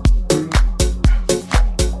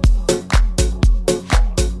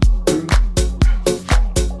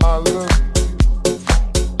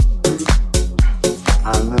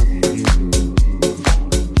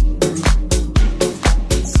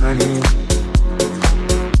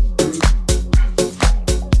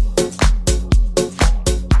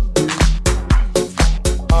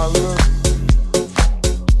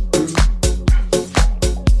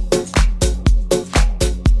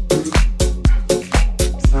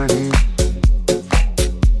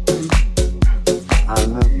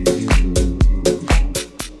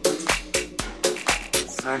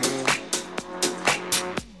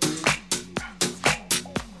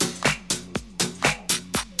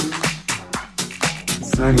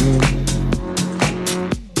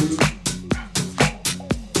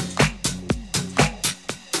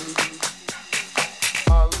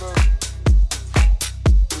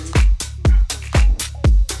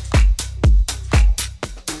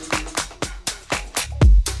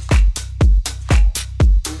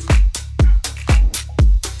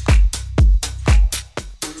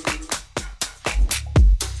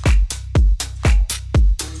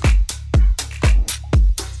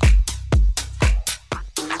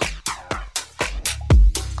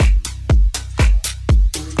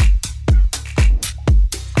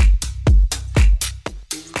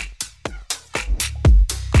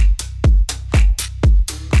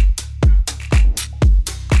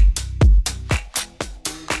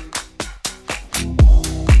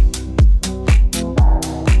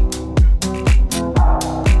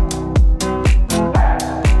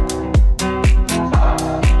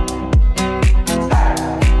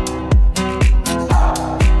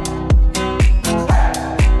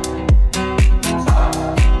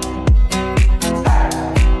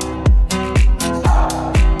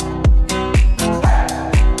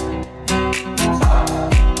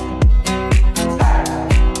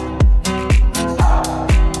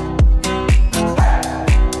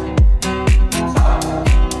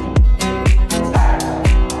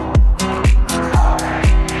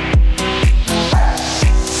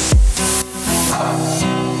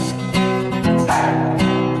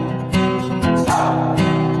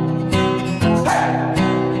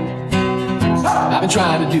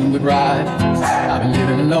 Trying to do it right. I've been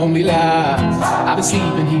living a lonely life. I've been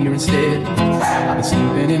sleeping here instead. I've been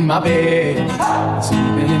sleeping in my bed.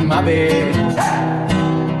 Sleeping in my bed.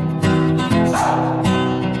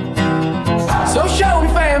 So show me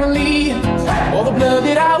family, all the blood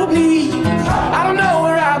that I will bleed. I don't know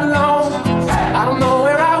where I belong. I don't know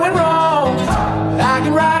where I went wrong. I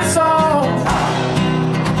can write a song.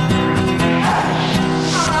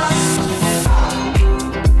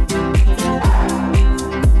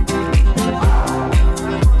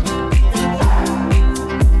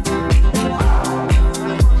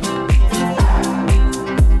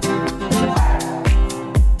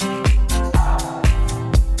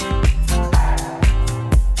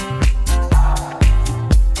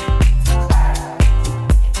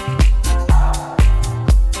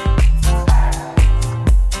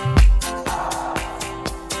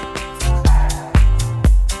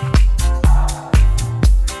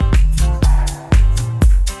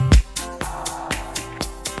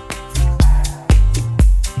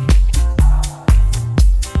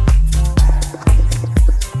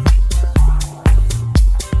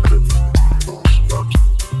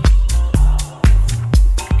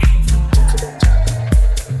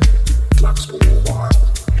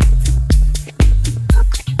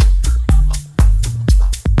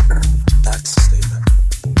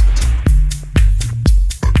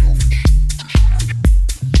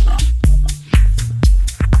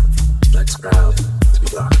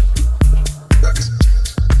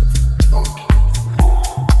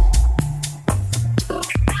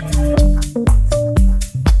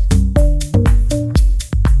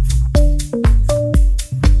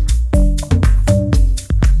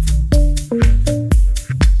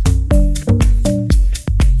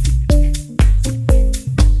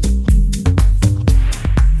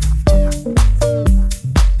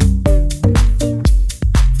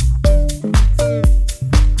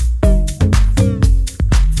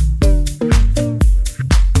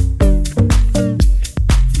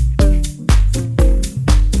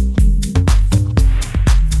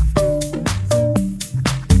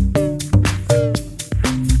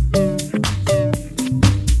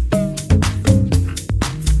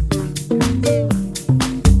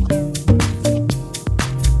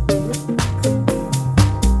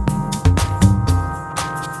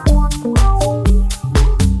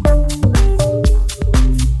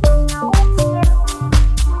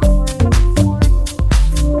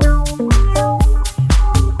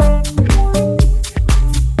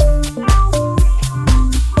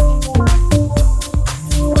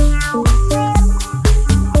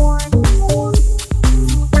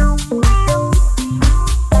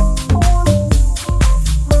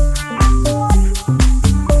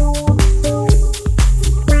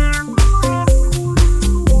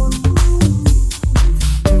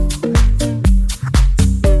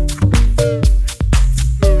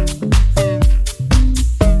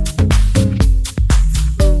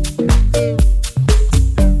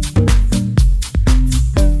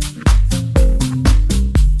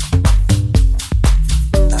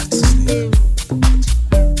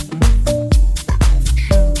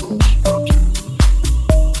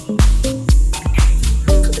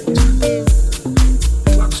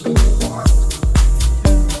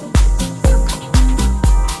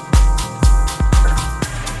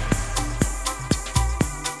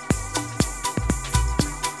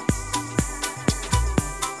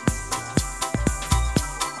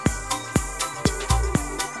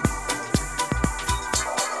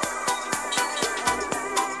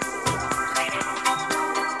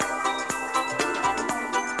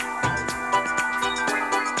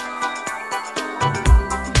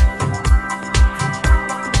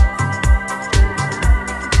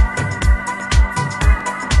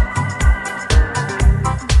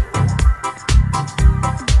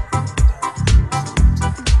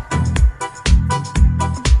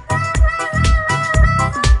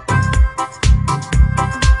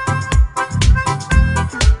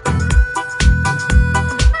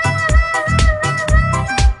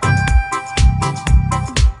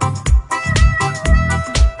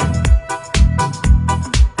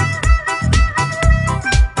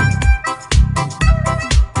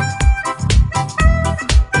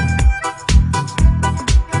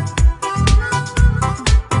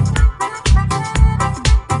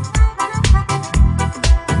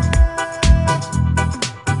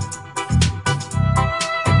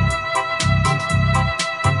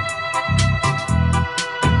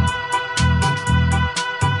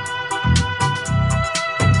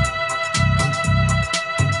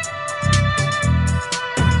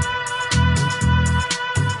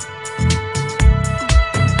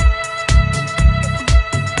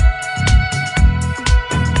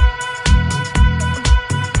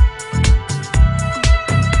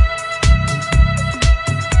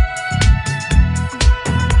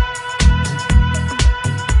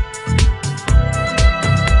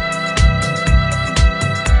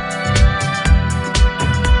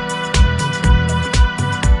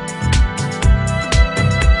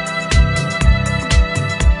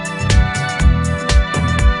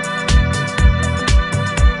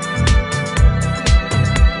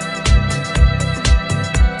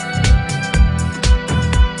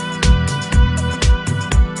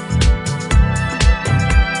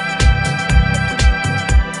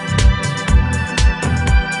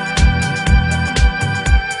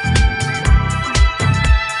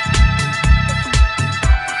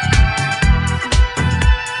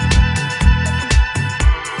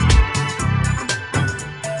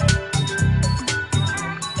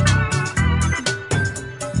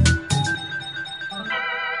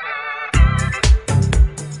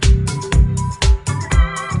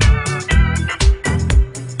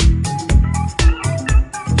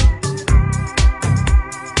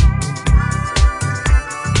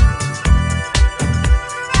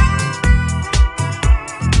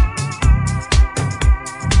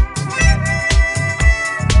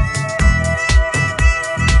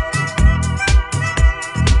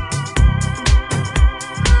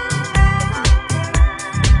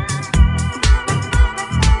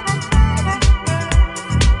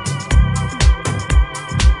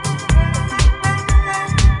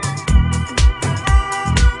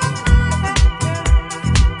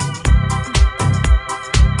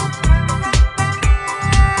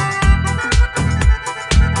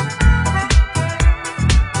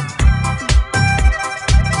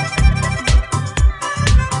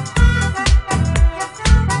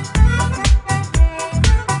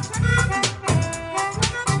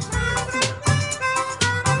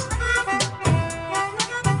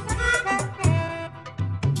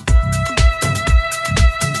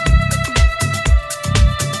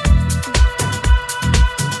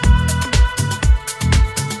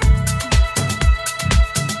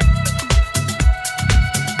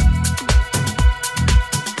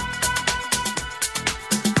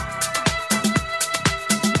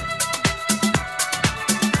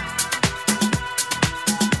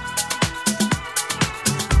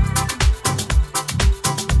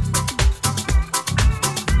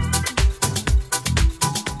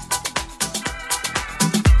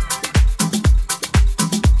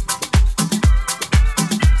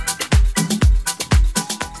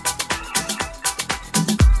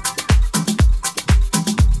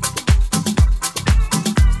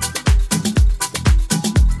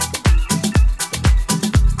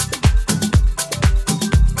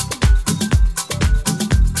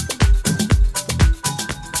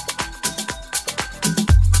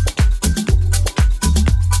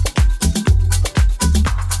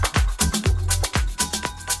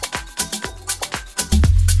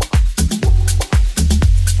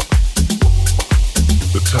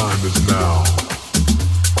 time is now.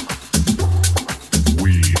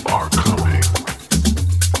 We are coming.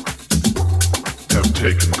 Have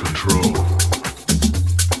taken control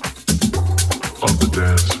of the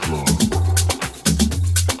dance floor.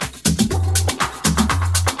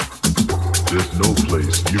 There's no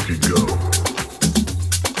place you can go.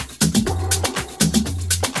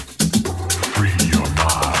 Free your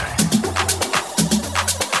mind.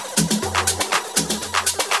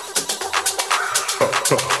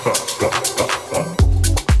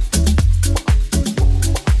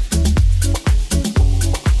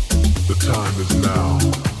 The time is now.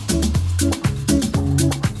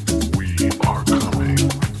 We are coming.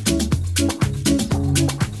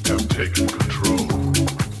 Have taken control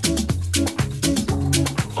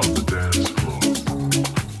of the dance floor.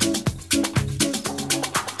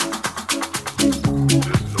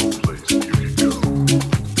 There's no place you can go.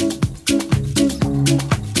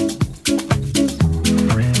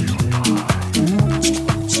 Free your mind.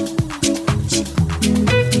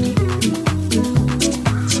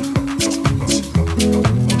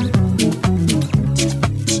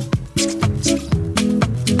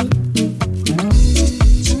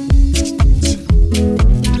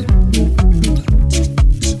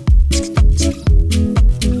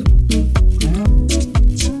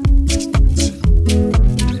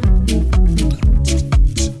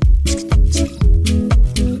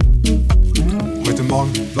 Heute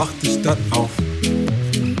Morgen wachte ich dann auf.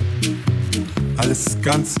 Alles ist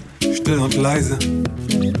ganz still und leise.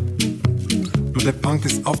 Nur der Punk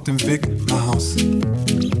ist auf dem Weg nach Haus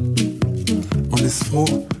und ist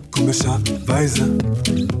froh, komischerweise.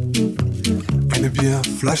 Eine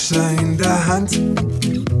Bierflasche in der Hand.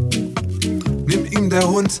 Neben ihm der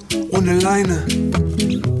Hund ohne Leine.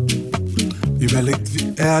 Überlegt,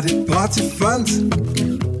 wie er die Party fand.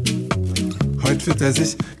 Heute fühlt er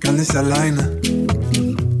sich gar nicht alleine.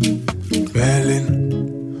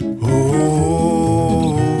 Berlin,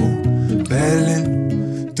 oh,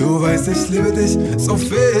 Berlin, du weißt, ich liebe dich so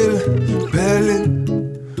viel. Berlin,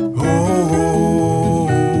 oh,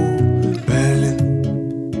 Berlin.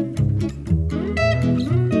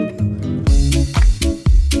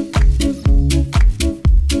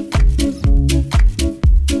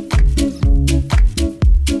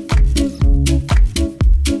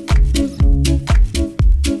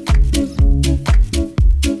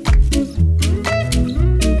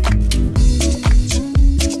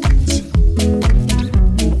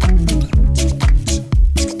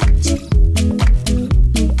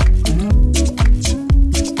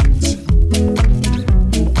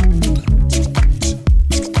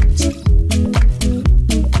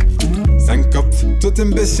 Tut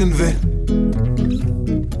ein bisschen weh.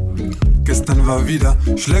 Gestern war wieder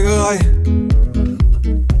Schlägerei.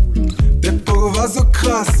 Der Pogo war so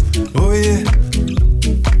krass, oh je.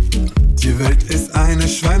 Die Welt ist eine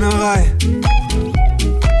Schweinerei.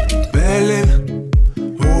 Berlin,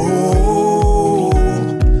 oh,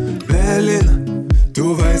 Berlin,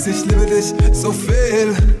 du weißt, ich liebe dich so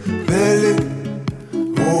viel. Berlin,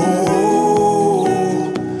 oh,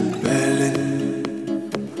 Berlin.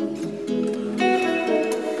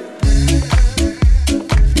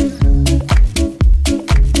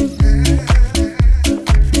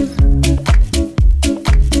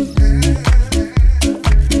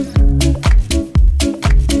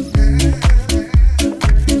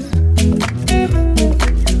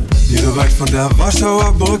 Von der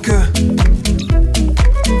Warschauer Brücke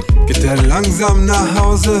geht er langsam nach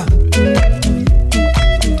Hause.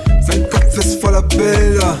 Sein Kopf ist voller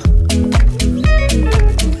Bilder.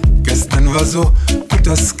 Gestern war so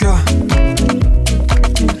guter Ska.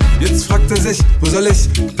 Jetzt fragt er sich, wo soll ich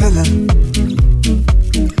pennen?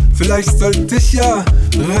 Vielleicht sollte ich ja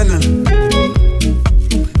rennen.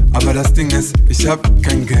 Aber das Ding ist, ich hab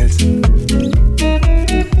kein Geld.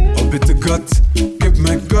 Oh bitte Gott, gib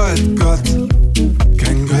mir Gold, Gott,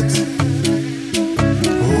 kein Gott.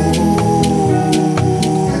 Oh,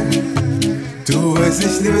 du weißt,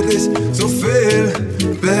 ich liebe dich so viel,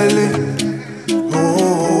 Berlin.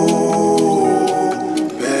 Oh,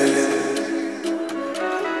 Berlin.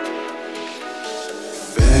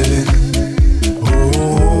 Berlin.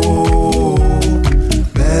 Oh,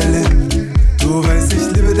 Berlin. Du weißt, ich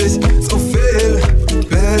liebe dich so viel,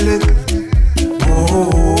 Berlin.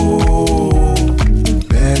 Oh,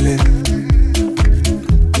 Berlin.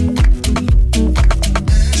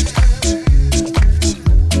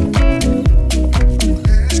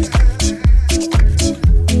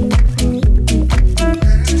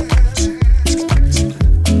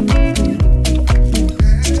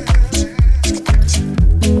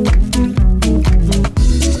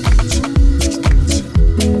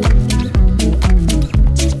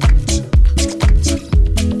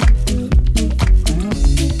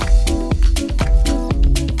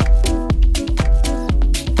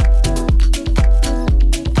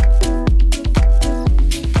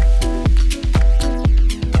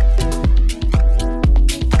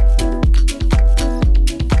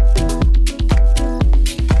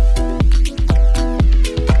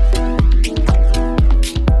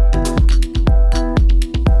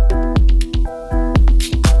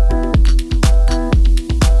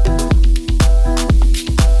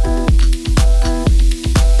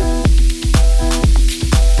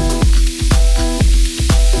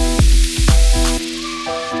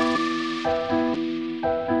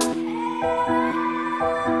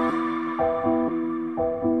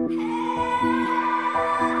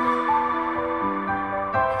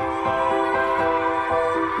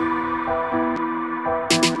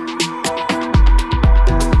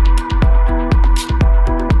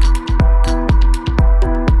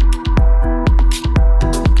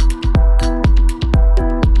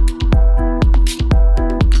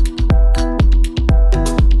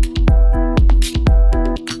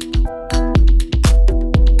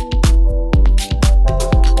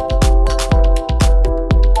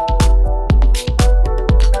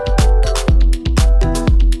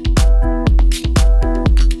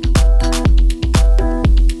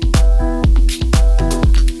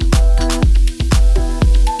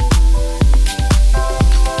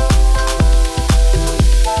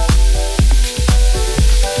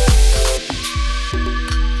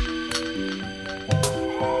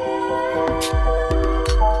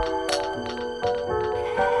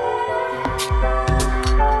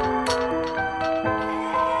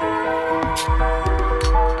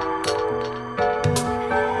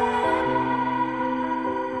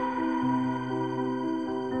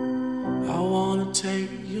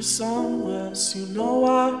 glass. You know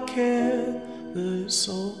I care, but it's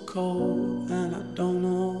so cold and I don't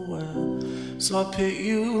know where. So I pick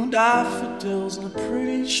you daffodils on a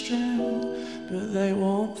pretty string, but they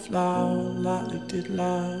won't flower like they did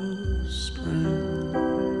last spring.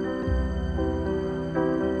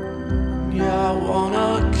 Yeah, I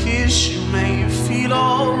wanna kiss you, make you feel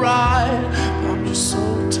alright, but I'm just so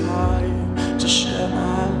tired to share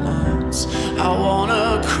my nights. I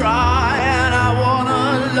wanna cry and I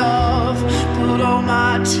wanna love, but all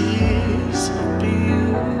my tears have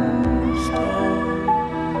been used up.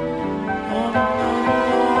 On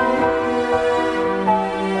another love,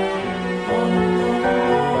 on another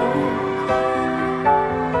love, on another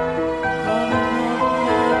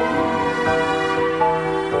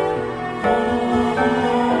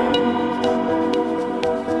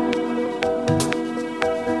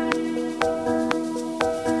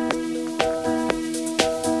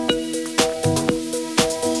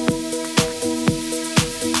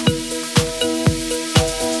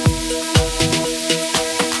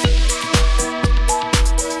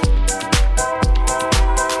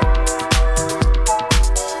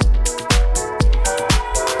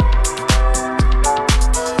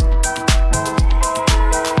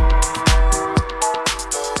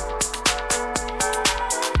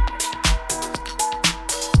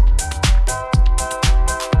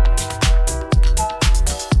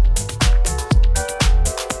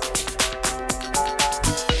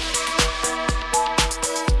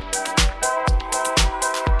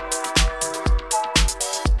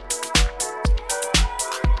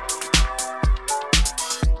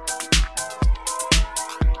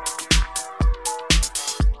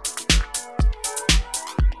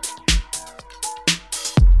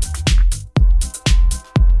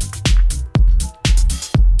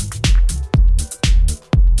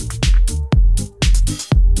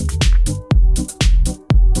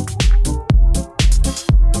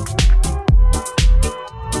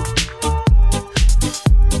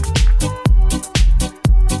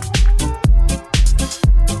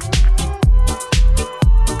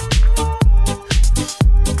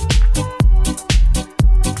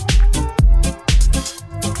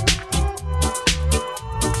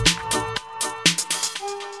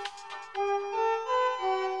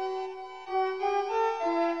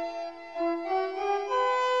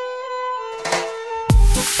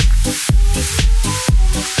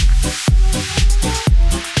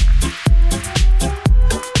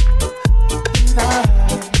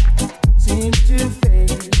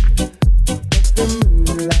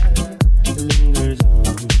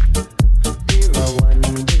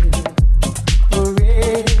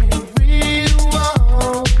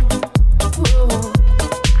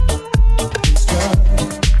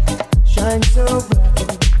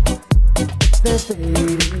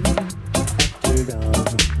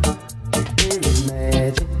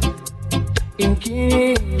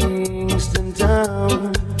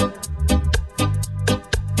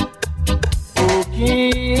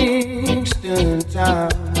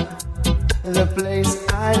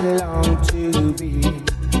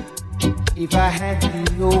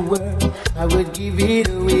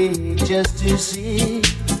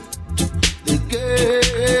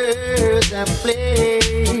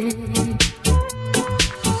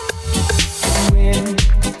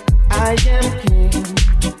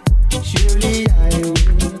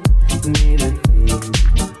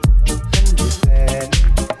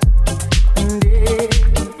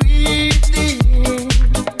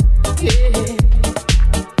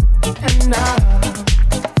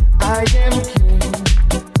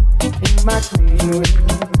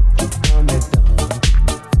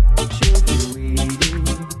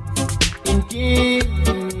give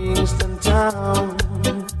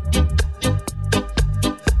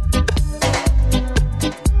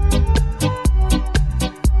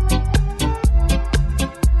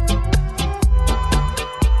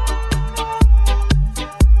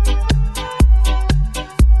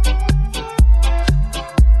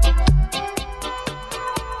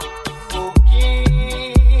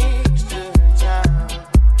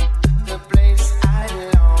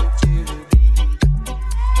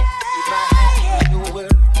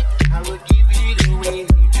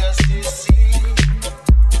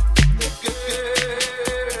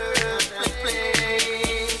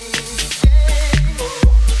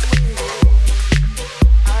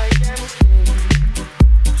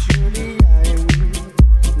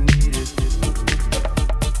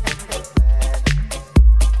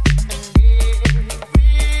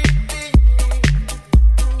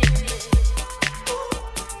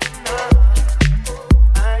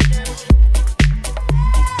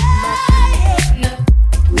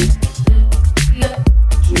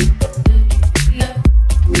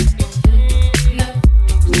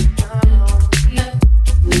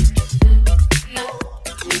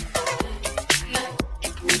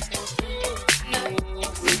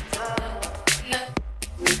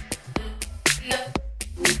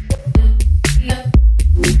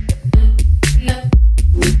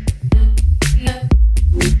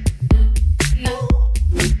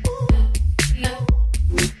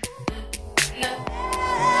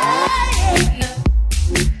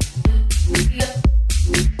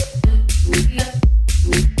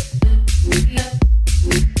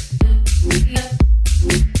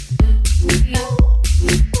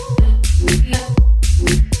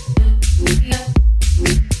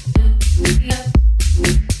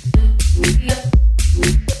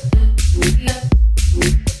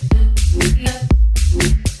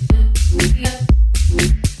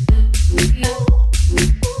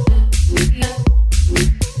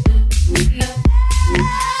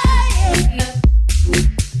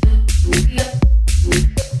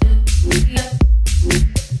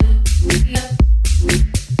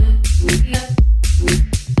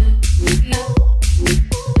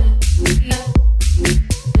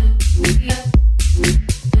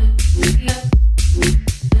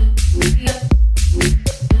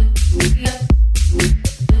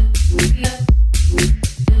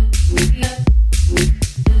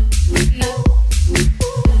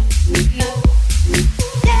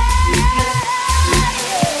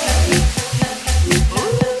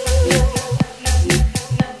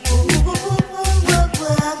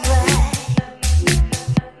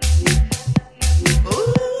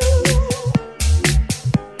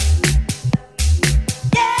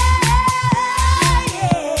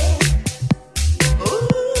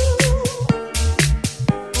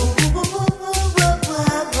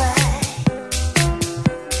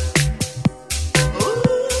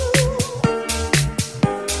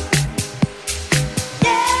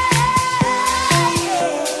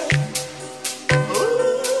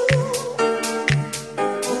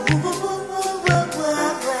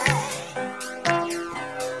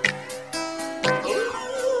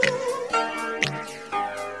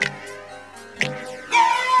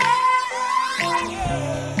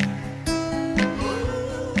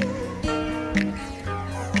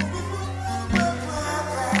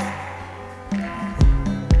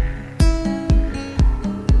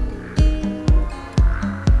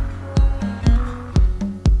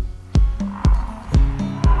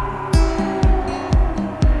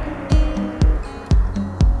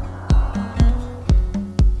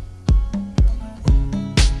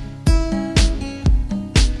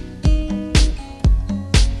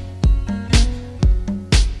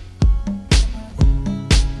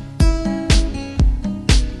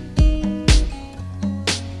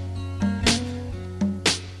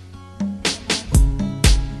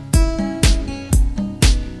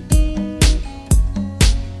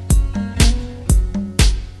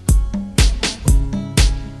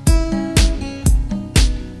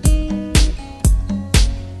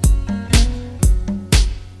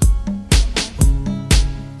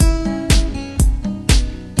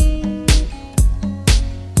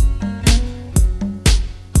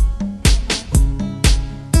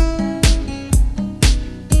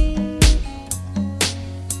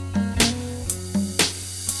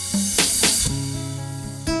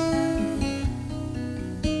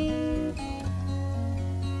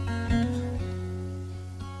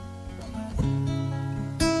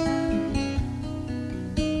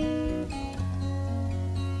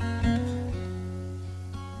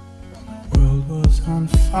was on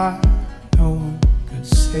fire. No one could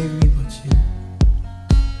save me but you.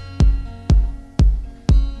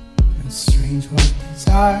 And strange what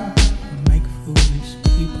desire will make foolish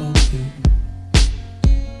people do.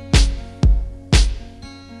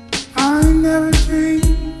 I never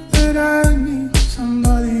dreamed that I'd need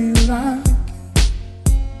somebody like you.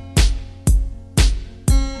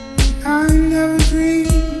 I never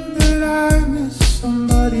dreamed that I'd miss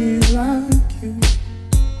somebody like you.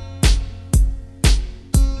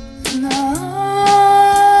 And I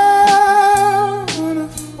wanna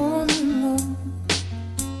fall in love.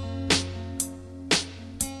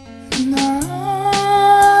 And I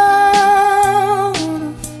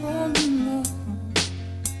wanna fall in love.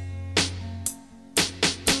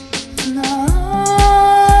 And I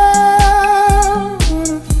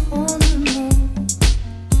wanna fall in love.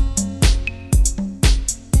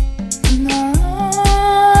 And I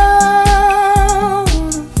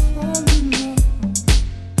wanna fall in love.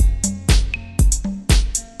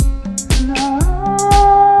 And I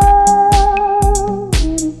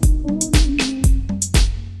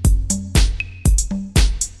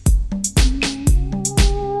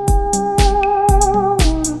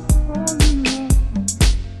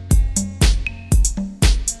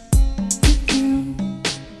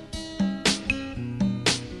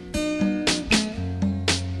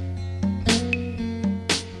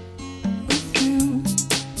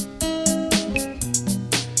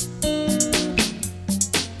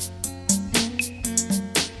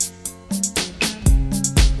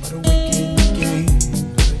what a wicked game you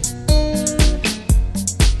play.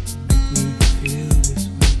 Make me feel this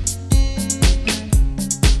way.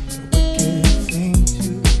 What a wicked thing to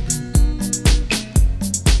do.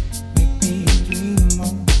 Make me dream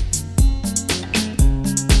of.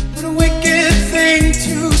 What a wicked thing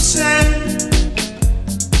to say.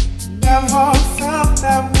 Never felt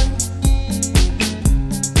that way.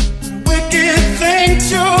 What a wicked thing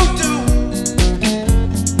to do.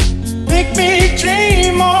 Make me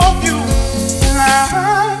dream of you. And I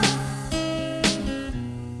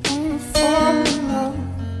wanna fall in love.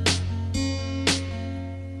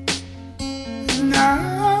 And I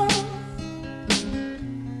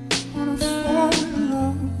wanna fall in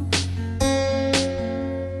love with you.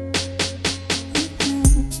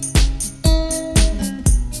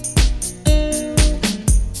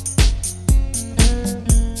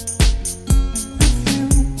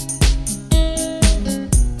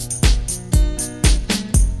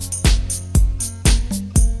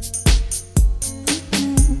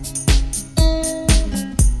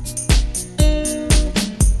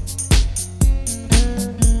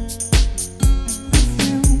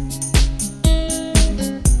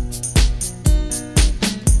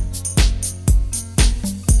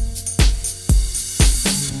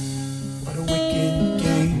 What a wicked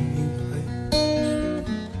game you play.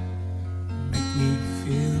 Make me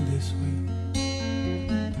feel this way.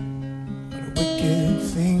 What a wicked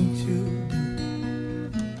thing to do.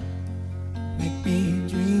 Make me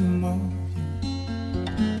dream of you.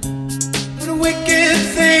 What a wicked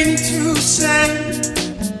thing to say.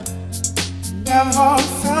 Never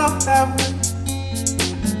felt that way.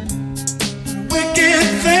 What a wicked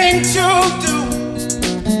thing to do.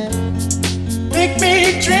 Make me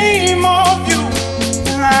dream of you.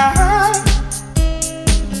 And I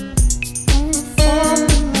wanna fall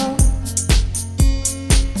in love.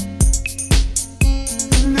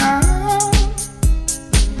 And I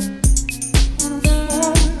wanna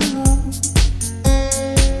fall in love. With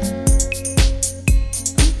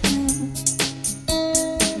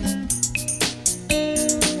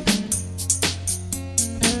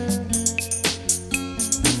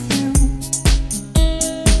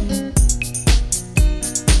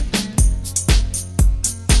you.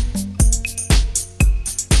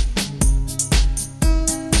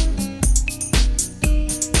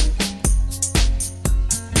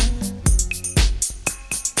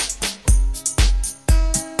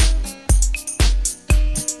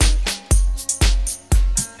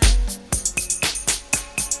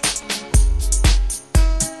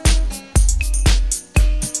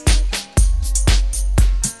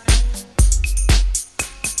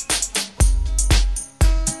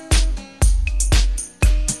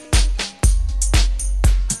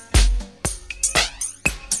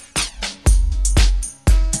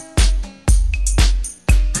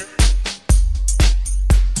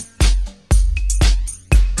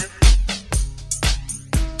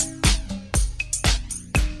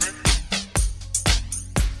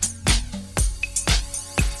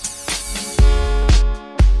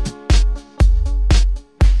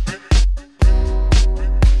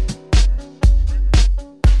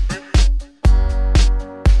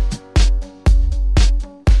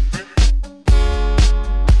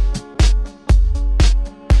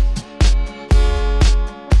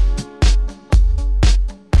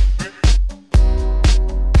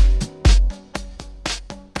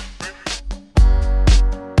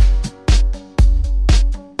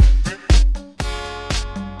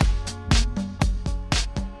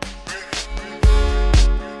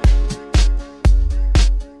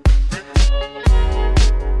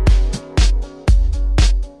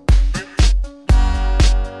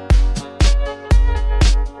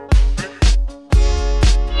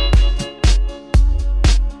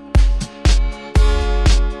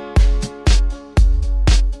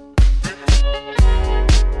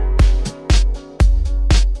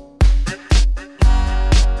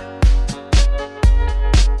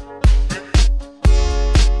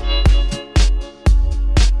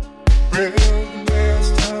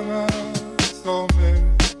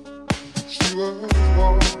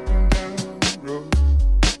 walking down the road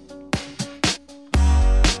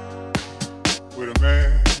with a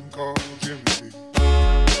man called Jimmy.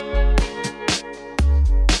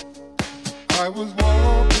 I was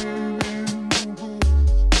walking in the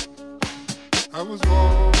woods. I was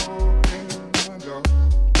walking my dog.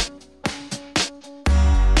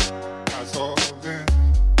 I saw them,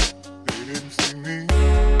 they didn't see me.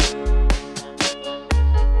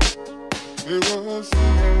 They were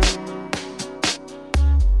singing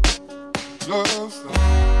love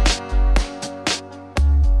songs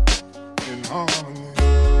in harmony.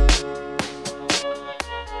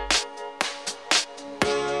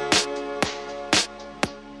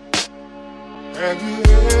 Have you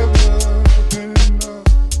ever been in love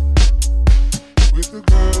with the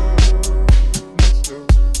girl next door?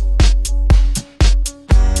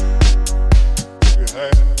 If you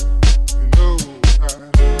have, you know I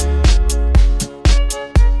know.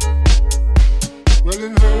 Well,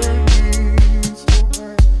 it hurt me so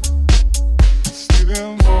bad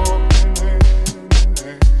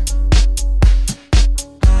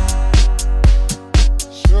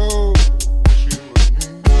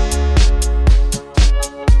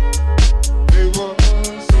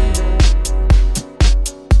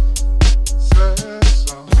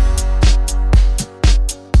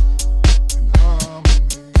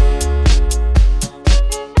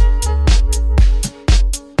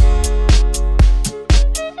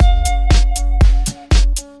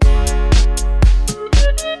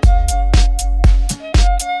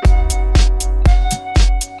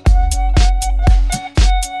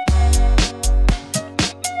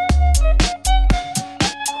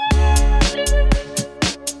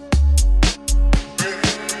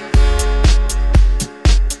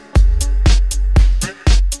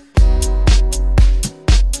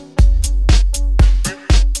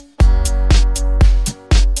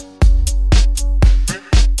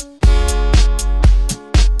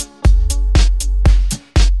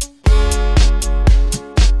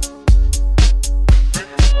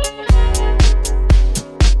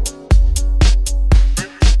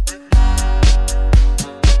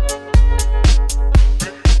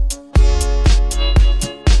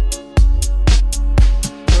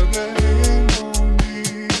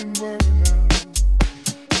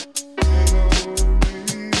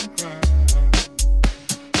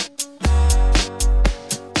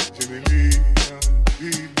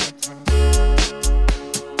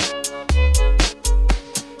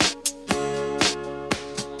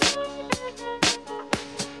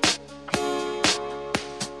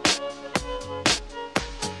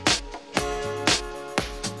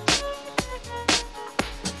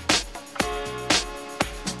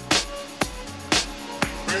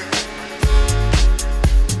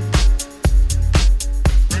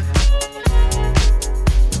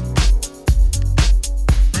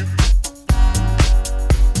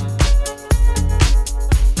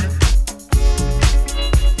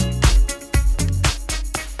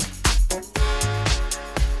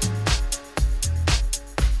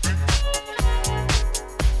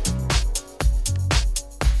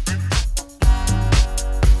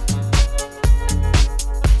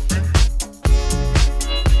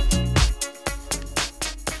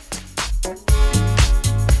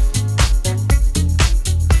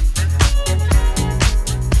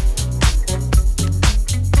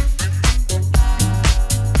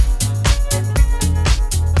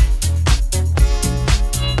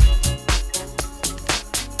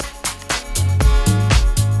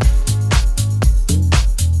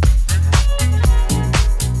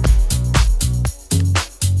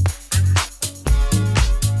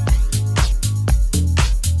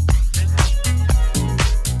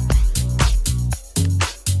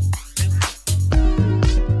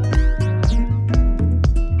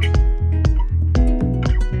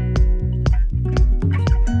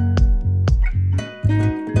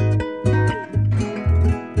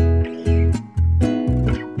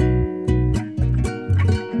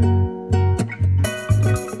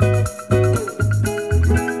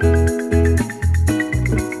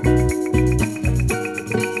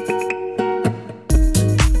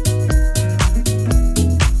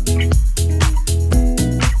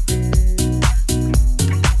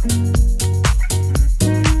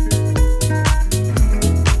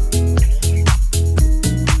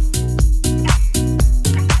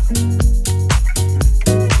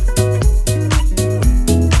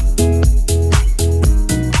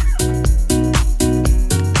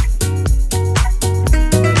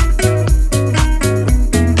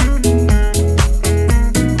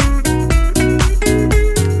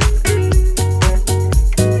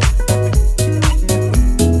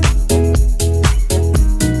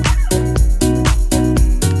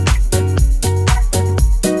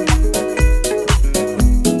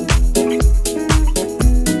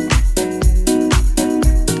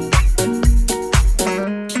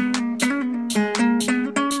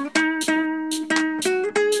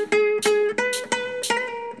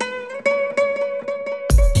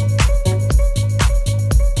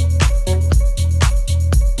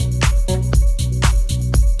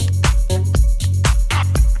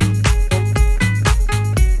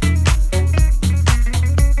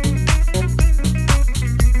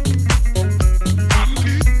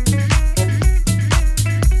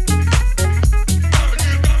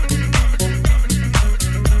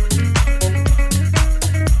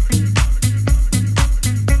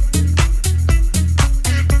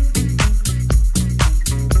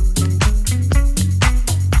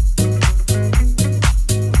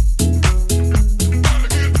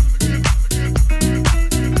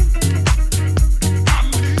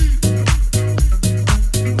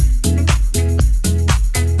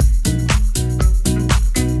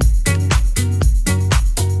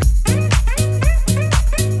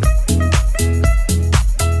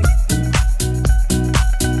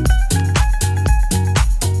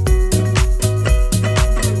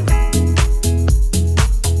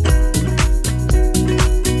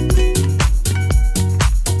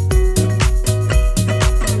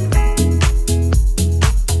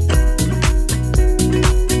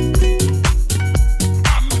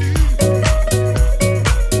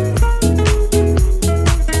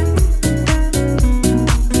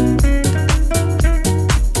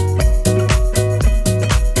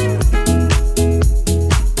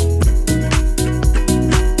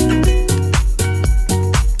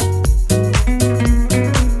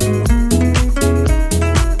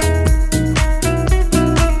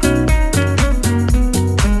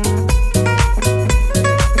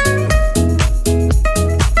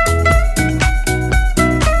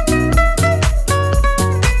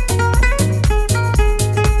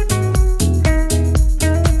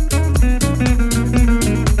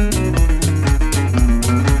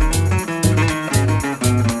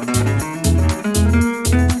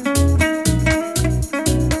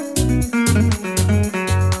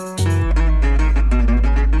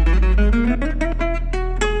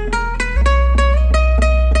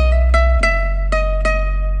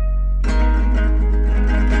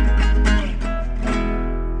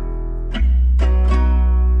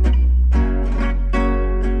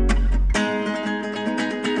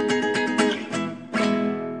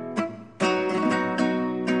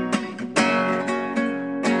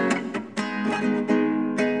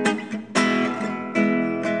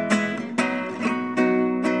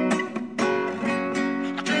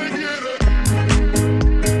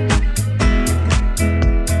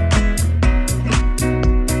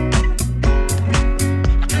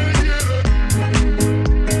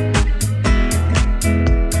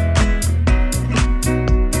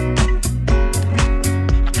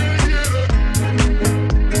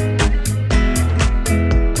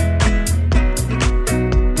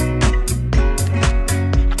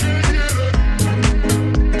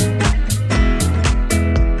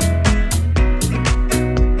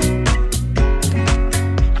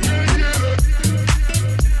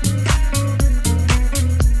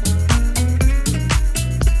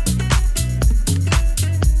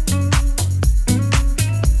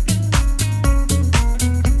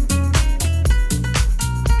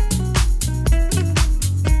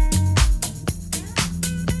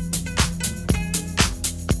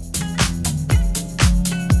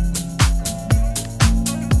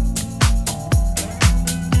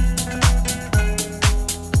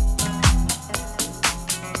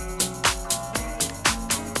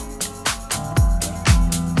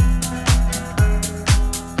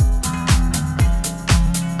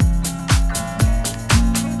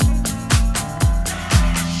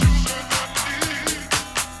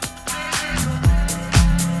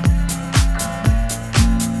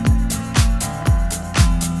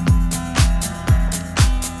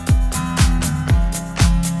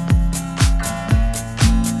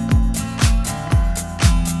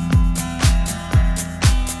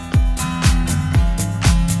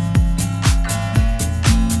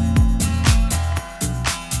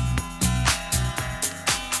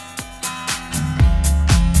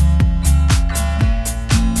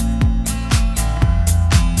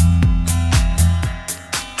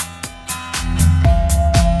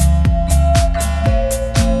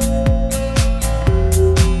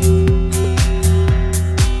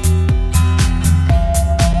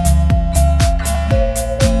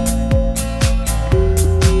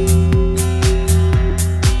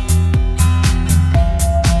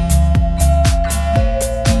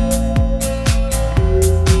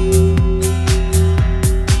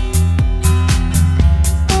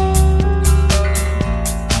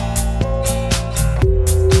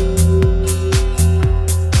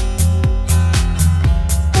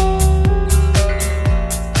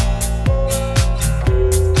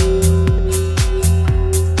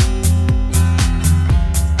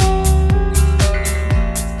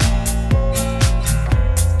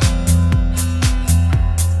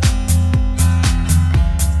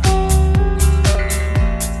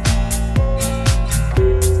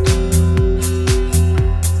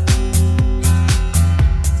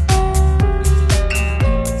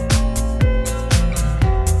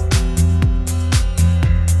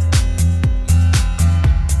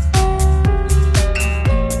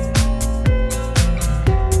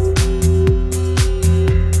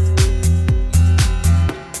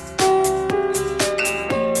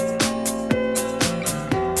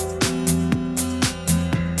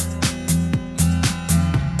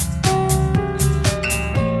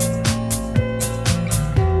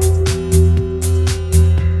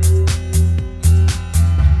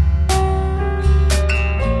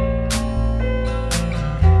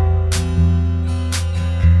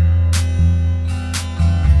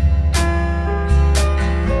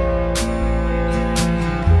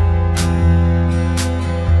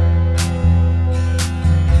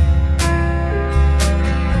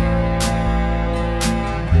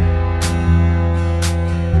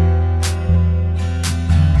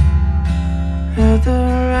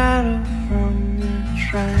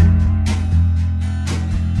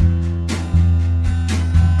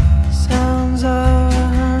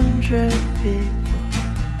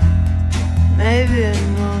maybe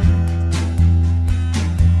more.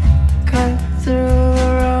 Cut through the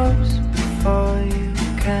ropes before you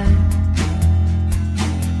can.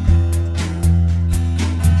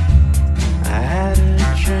 I had a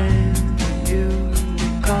dream you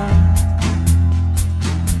were gone.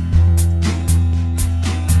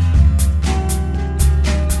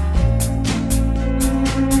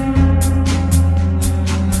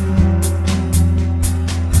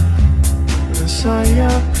 I saw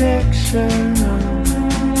your picture on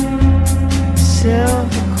a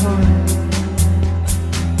silver coin.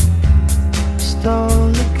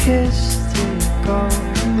 Stole a kiss through the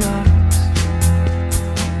golden rocks.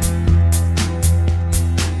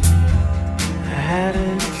 I had a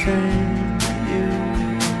dream you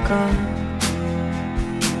were gone.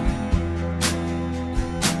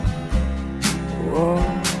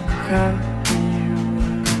 Woke up and you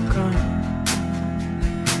were gone.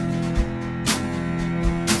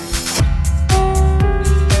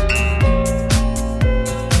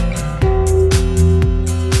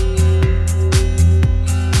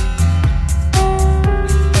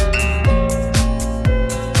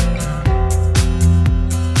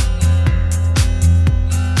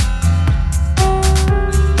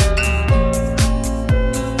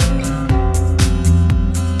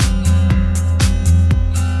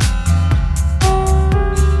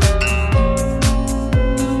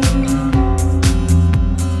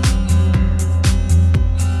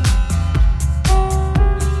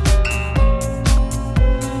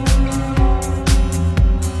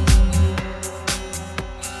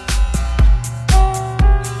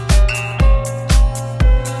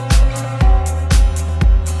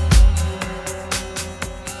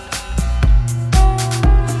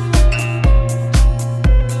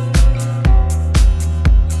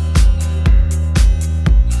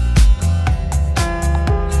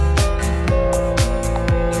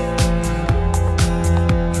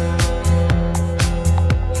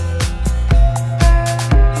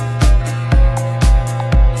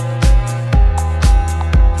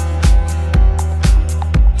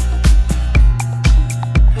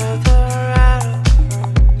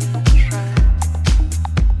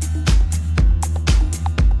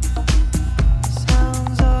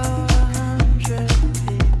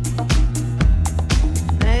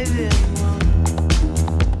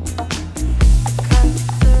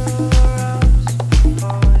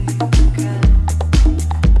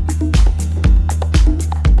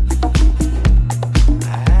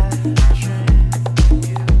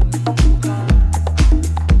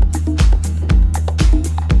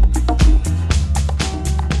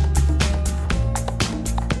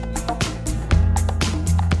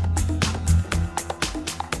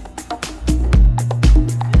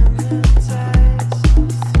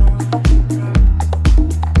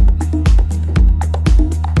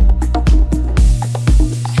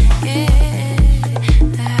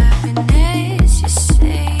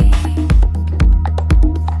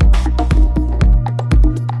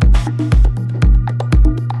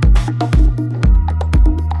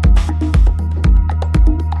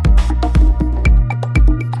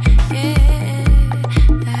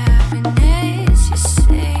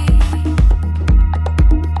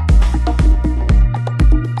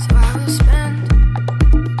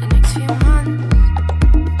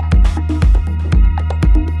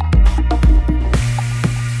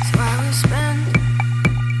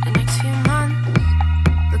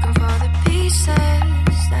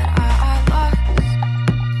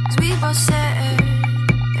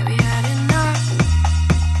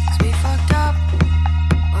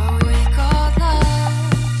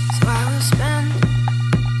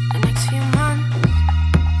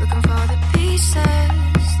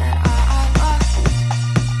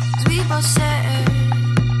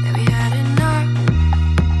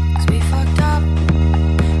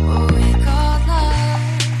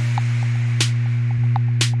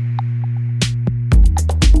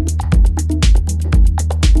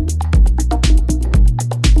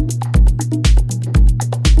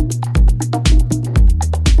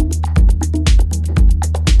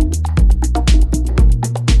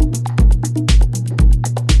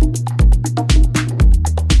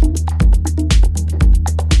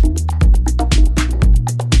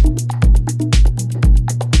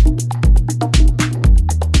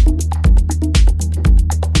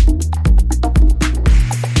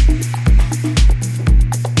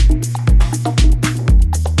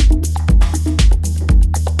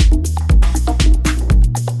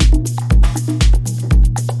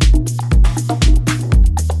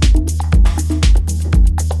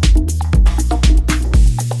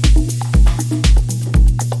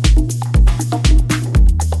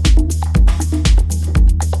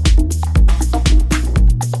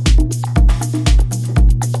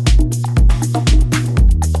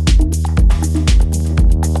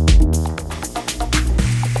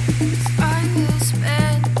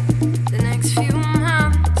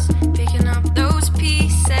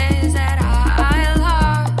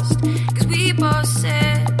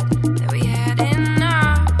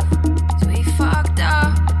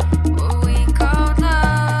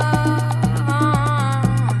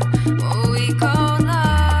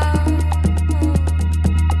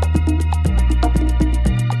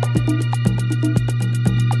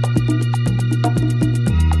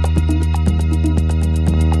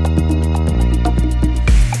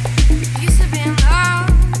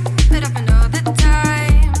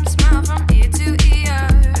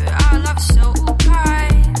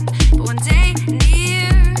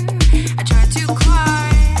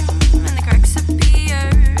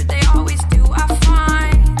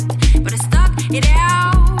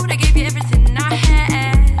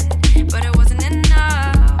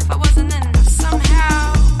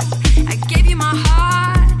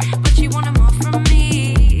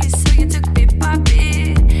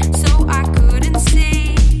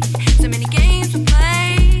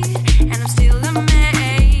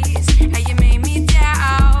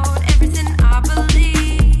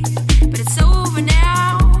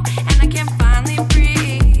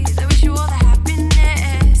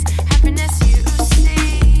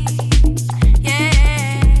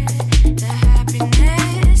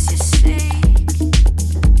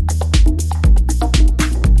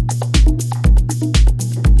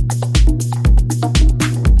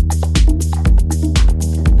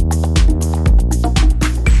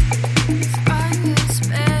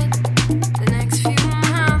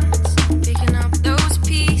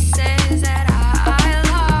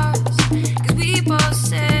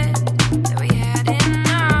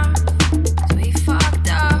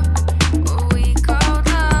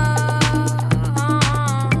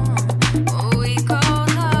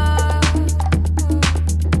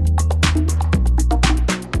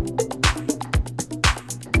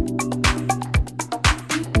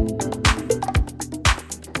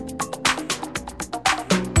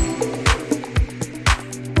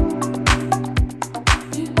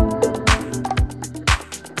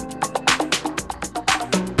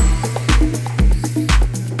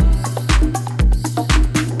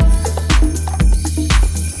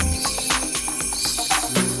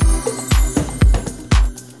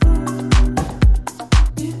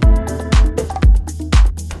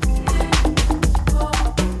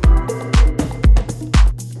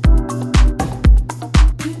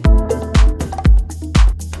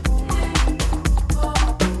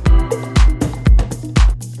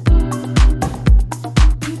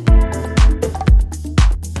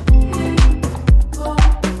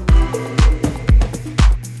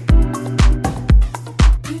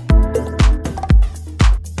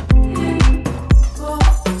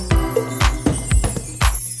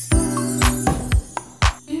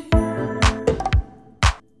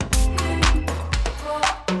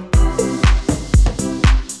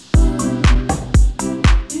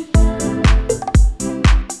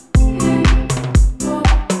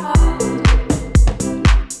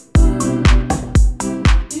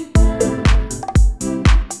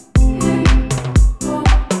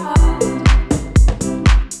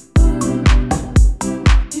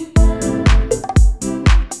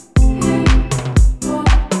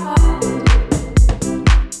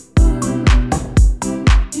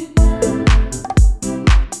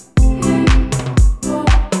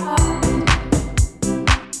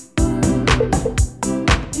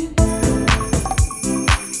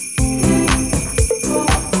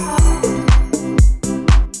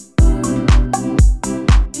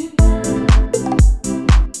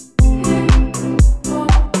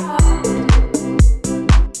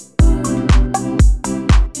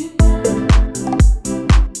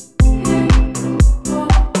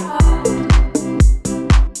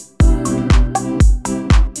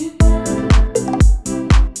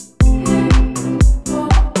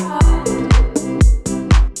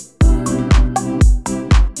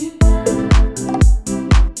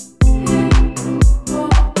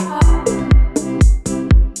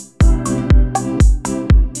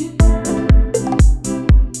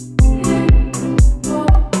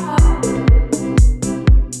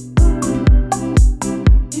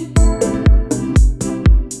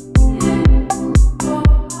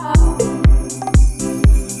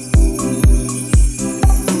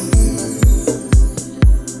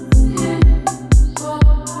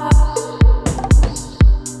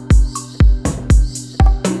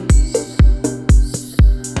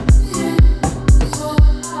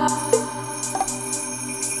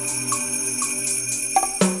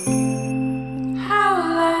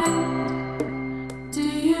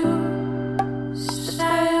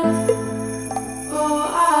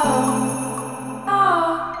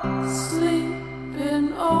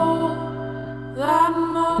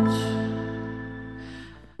 much?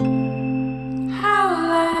 How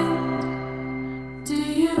late do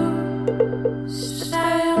you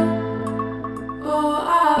stay up? Oh,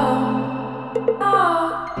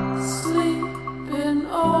 I'm sleeping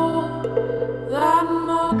all that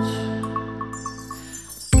much.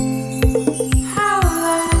 How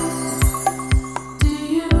late do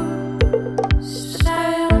you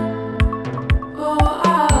stay up? Oh,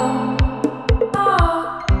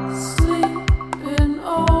 I'm sleeping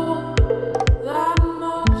all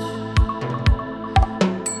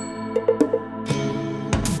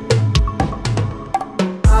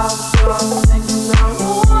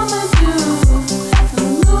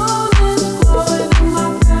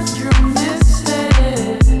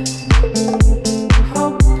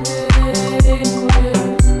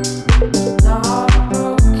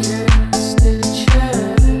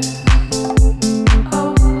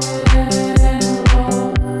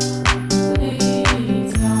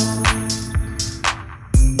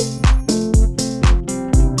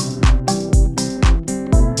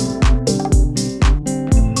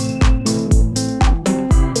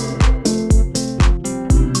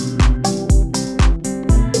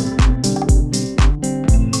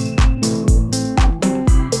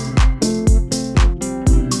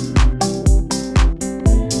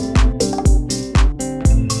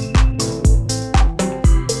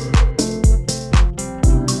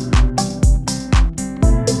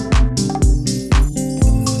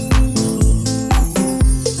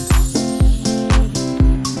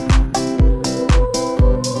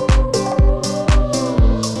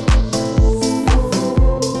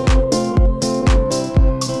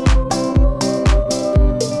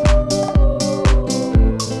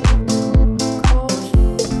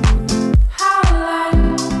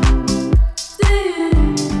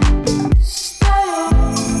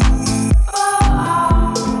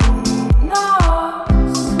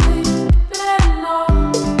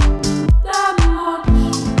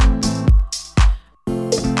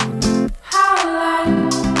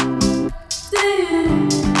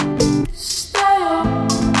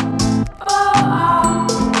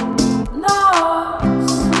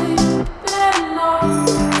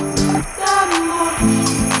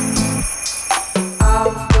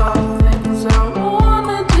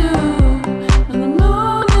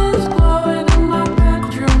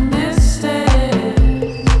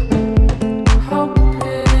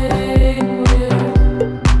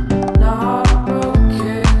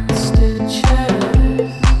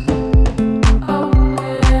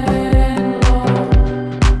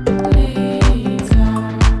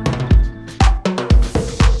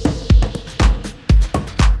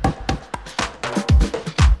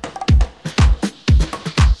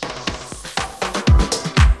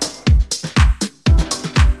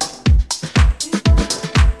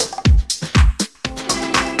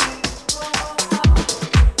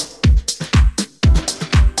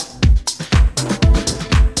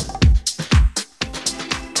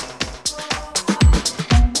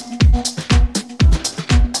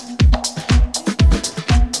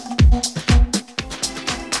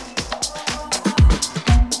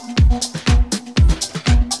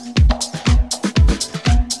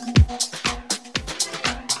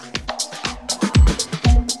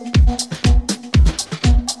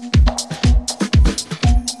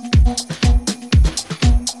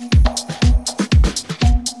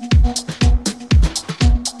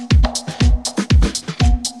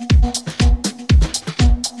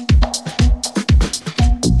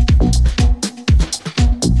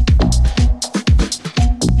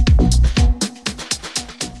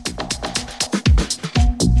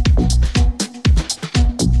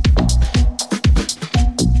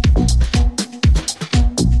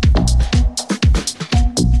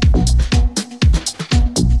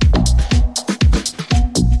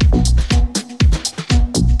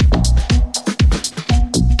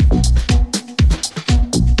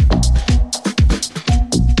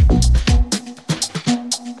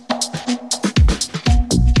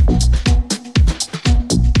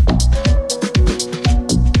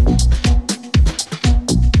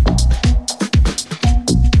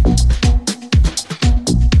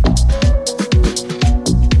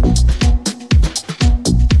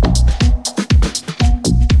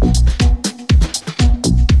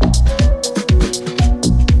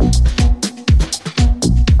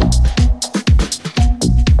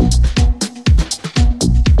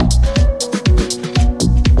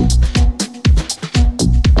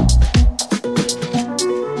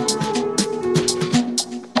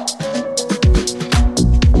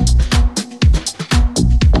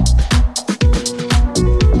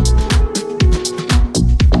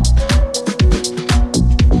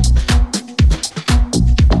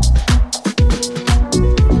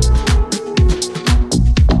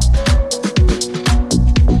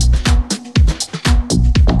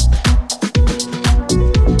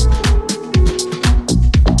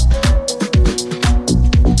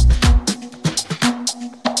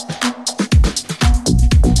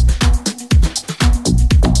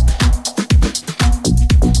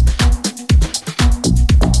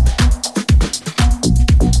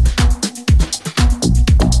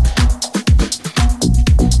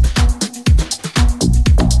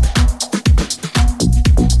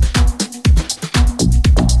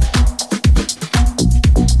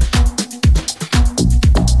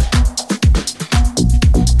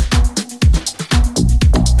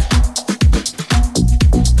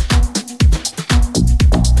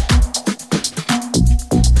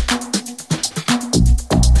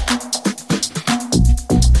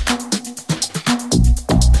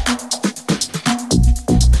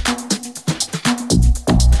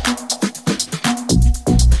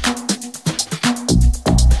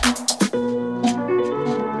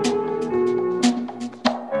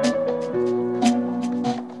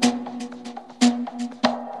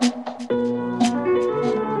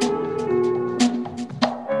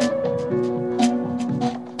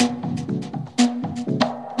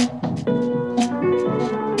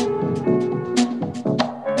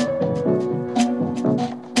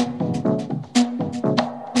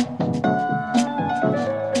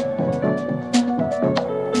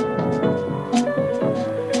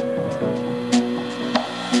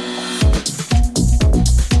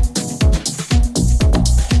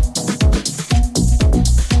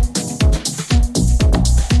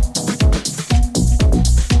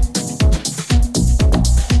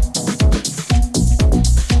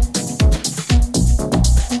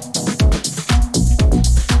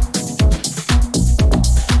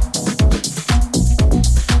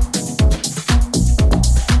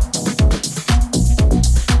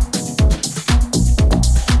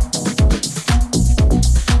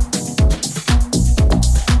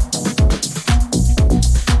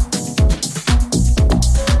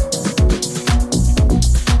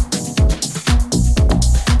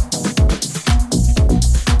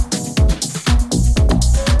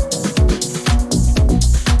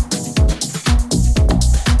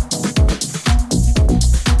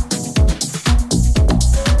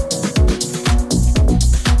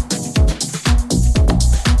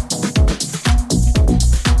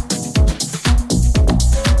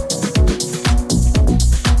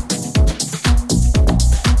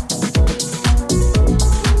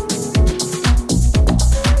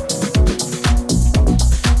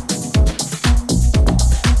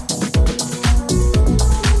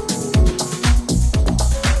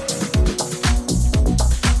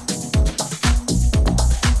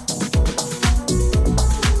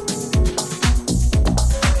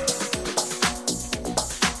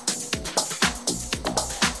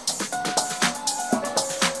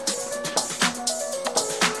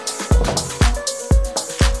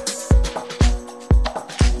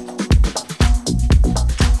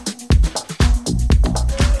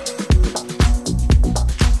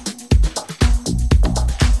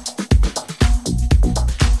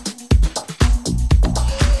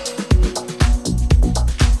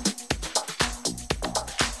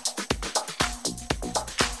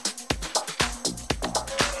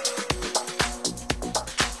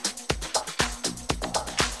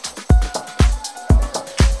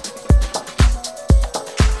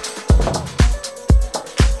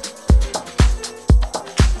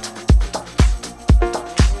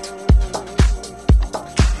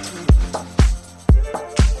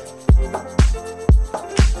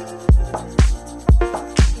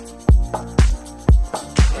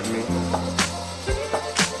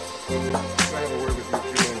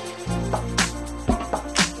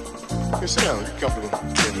Hey, sit down. Get comfortable.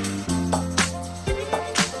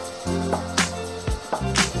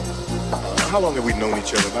 How long have we known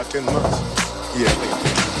each other? About 10 months? Yeah, I think.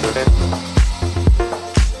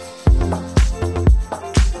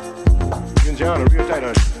 You and John are real tight,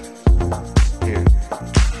 aren't you?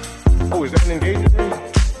 Yeah. Oh, is that an engagement ring?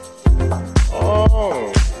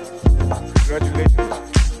 Oh. Congratulations.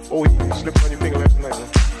 Oh, you slipped on your finger last night, huh?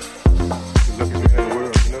 The luckiest man in the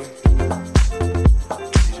world, you know?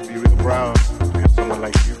 You should be real proud to have someone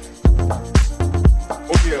like you.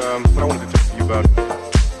 Oh, yeah, what I wanted to talk to you about.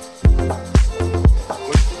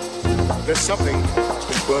 There's something that's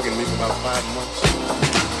been bugging me for about 5 months.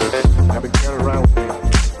 I've been carrying around with me.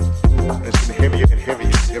 And it's been heavier and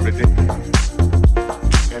heavier every day.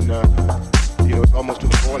 And, you know, it's almost to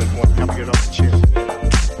the boiling point. I have to get it off the chest.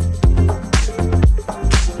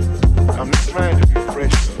 I'm not trying to be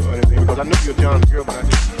fresh or anything because I know you're John's girl, but I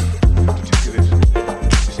just have to tell you this.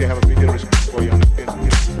 You see, I have a big deal of respect for you. I'm just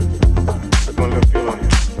going to let feel on you.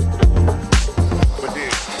 But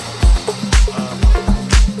then,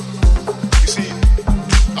 you see,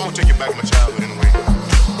 I'm going to take you back to my childhood anyway.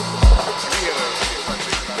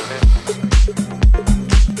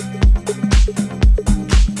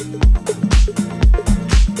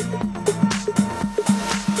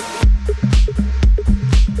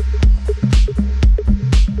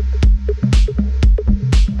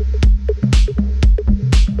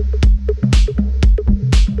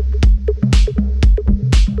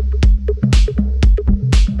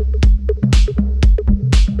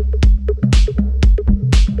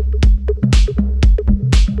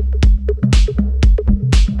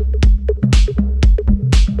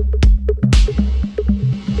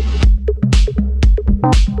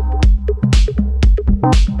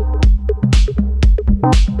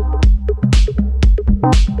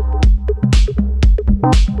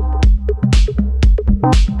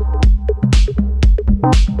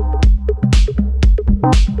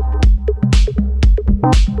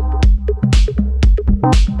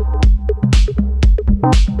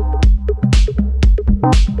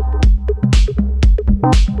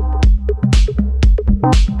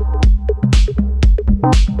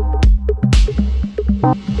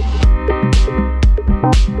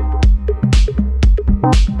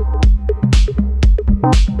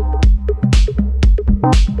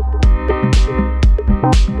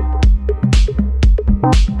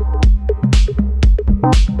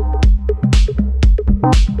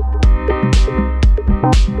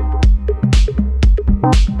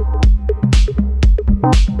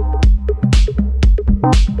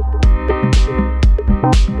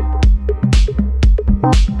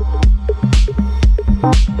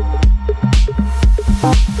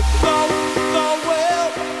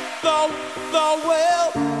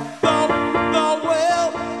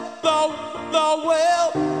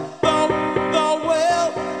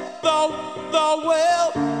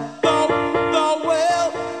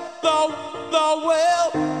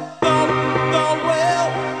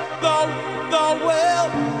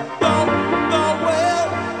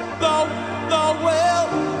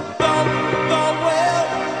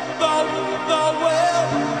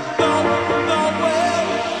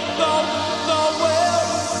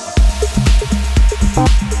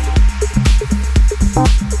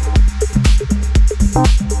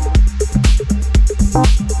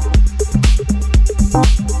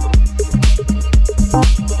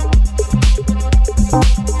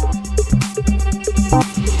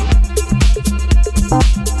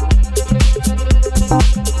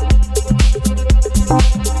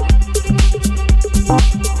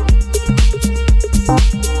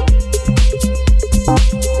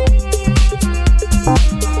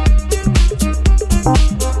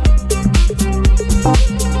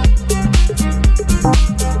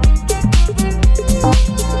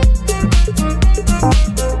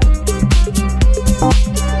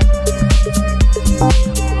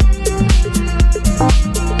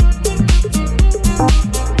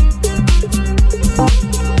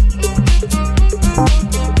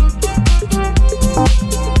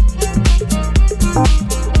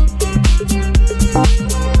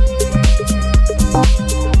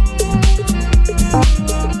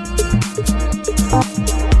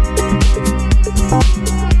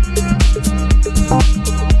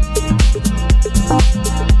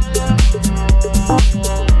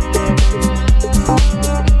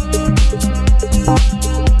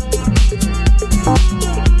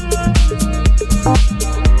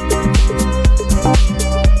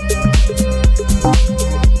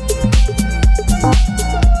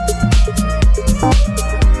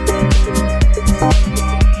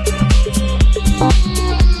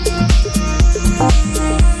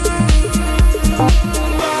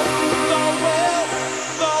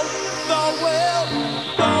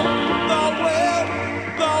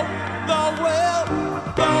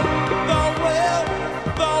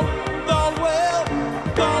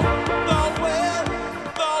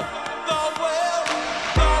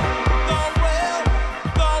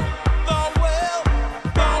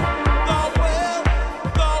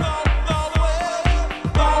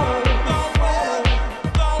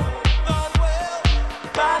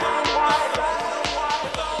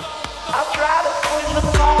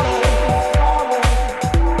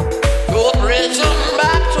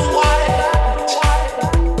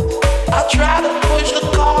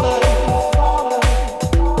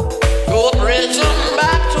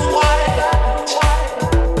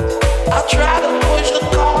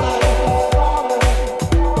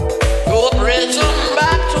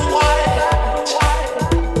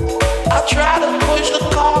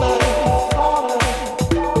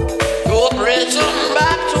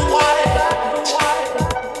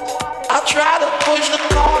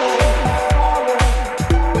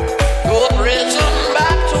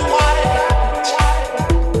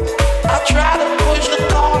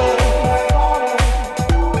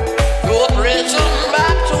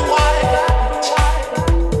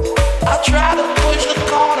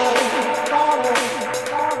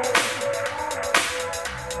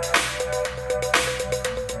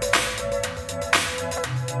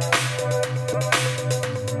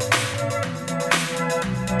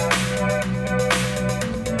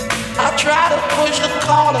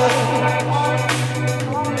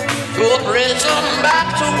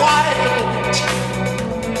 white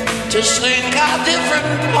to sink our different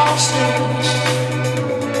pulses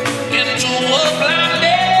into a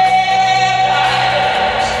blinded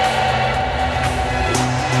light.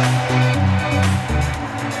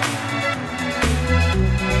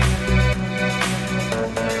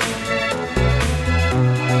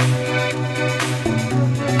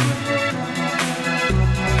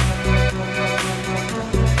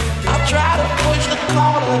 I try to push the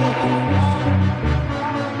collar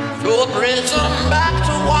through a prism back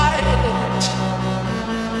to white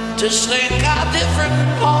to sink our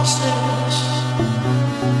different pulses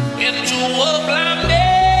into a blinded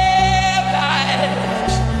light.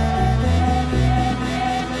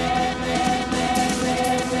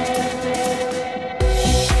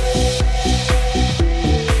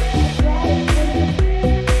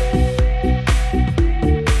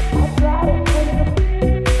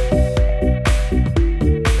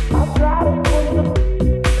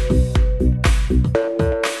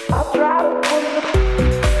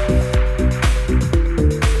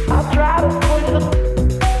 I try to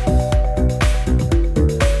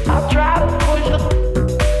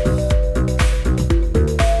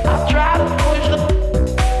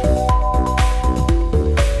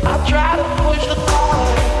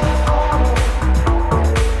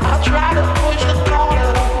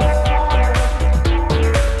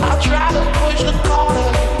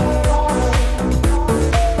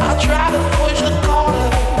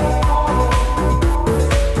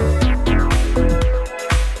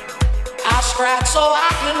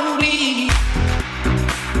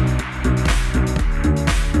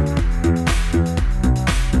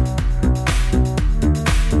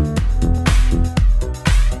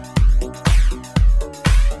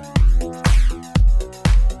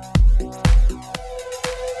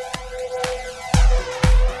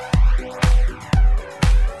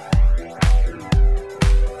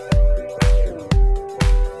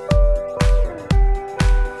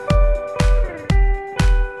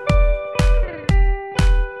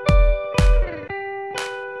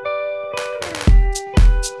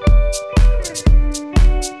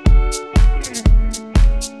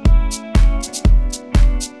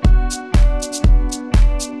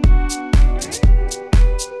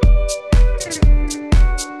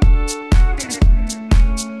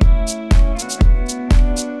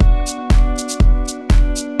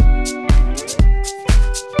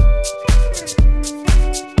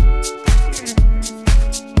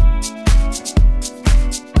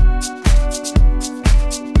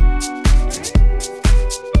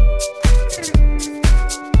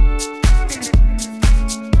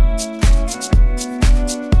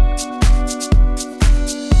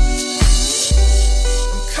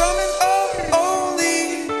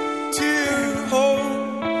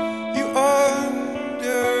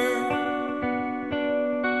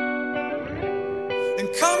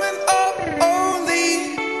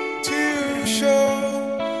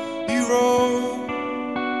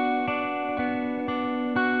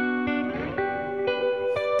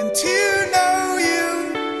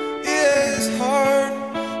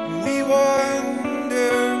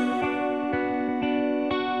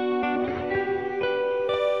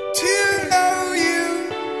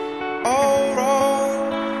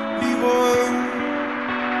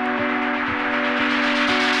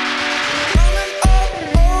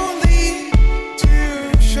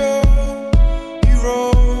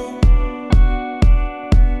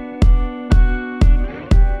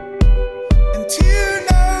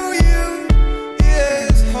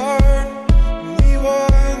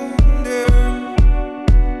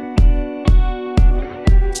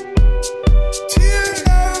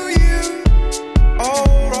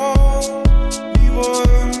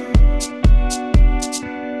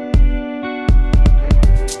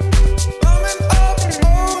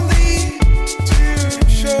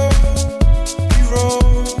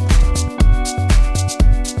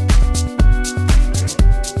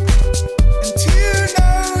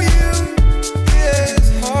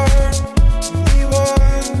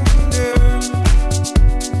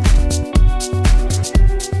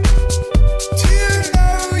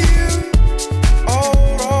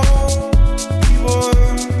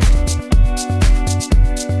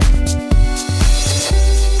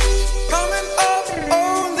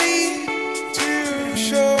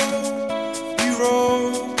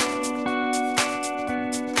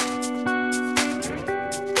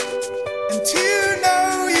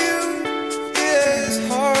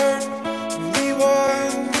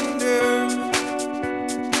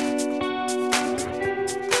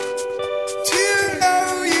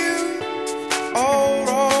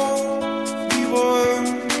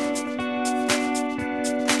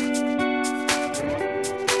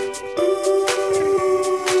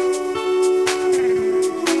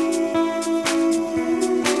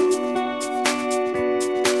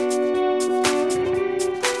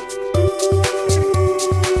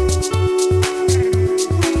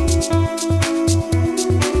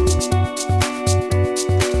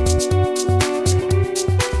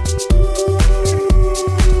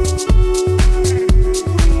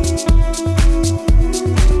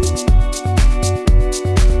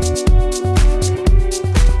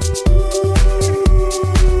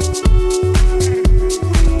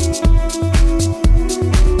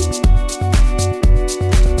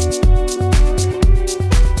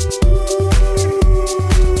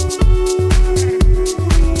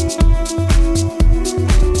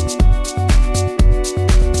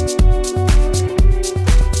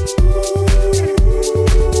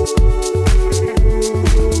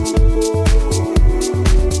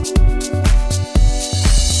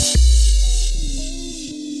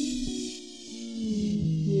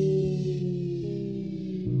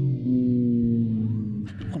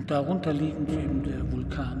darunter liegend eben der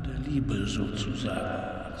Vulkan der Liebe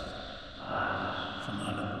sozusagen.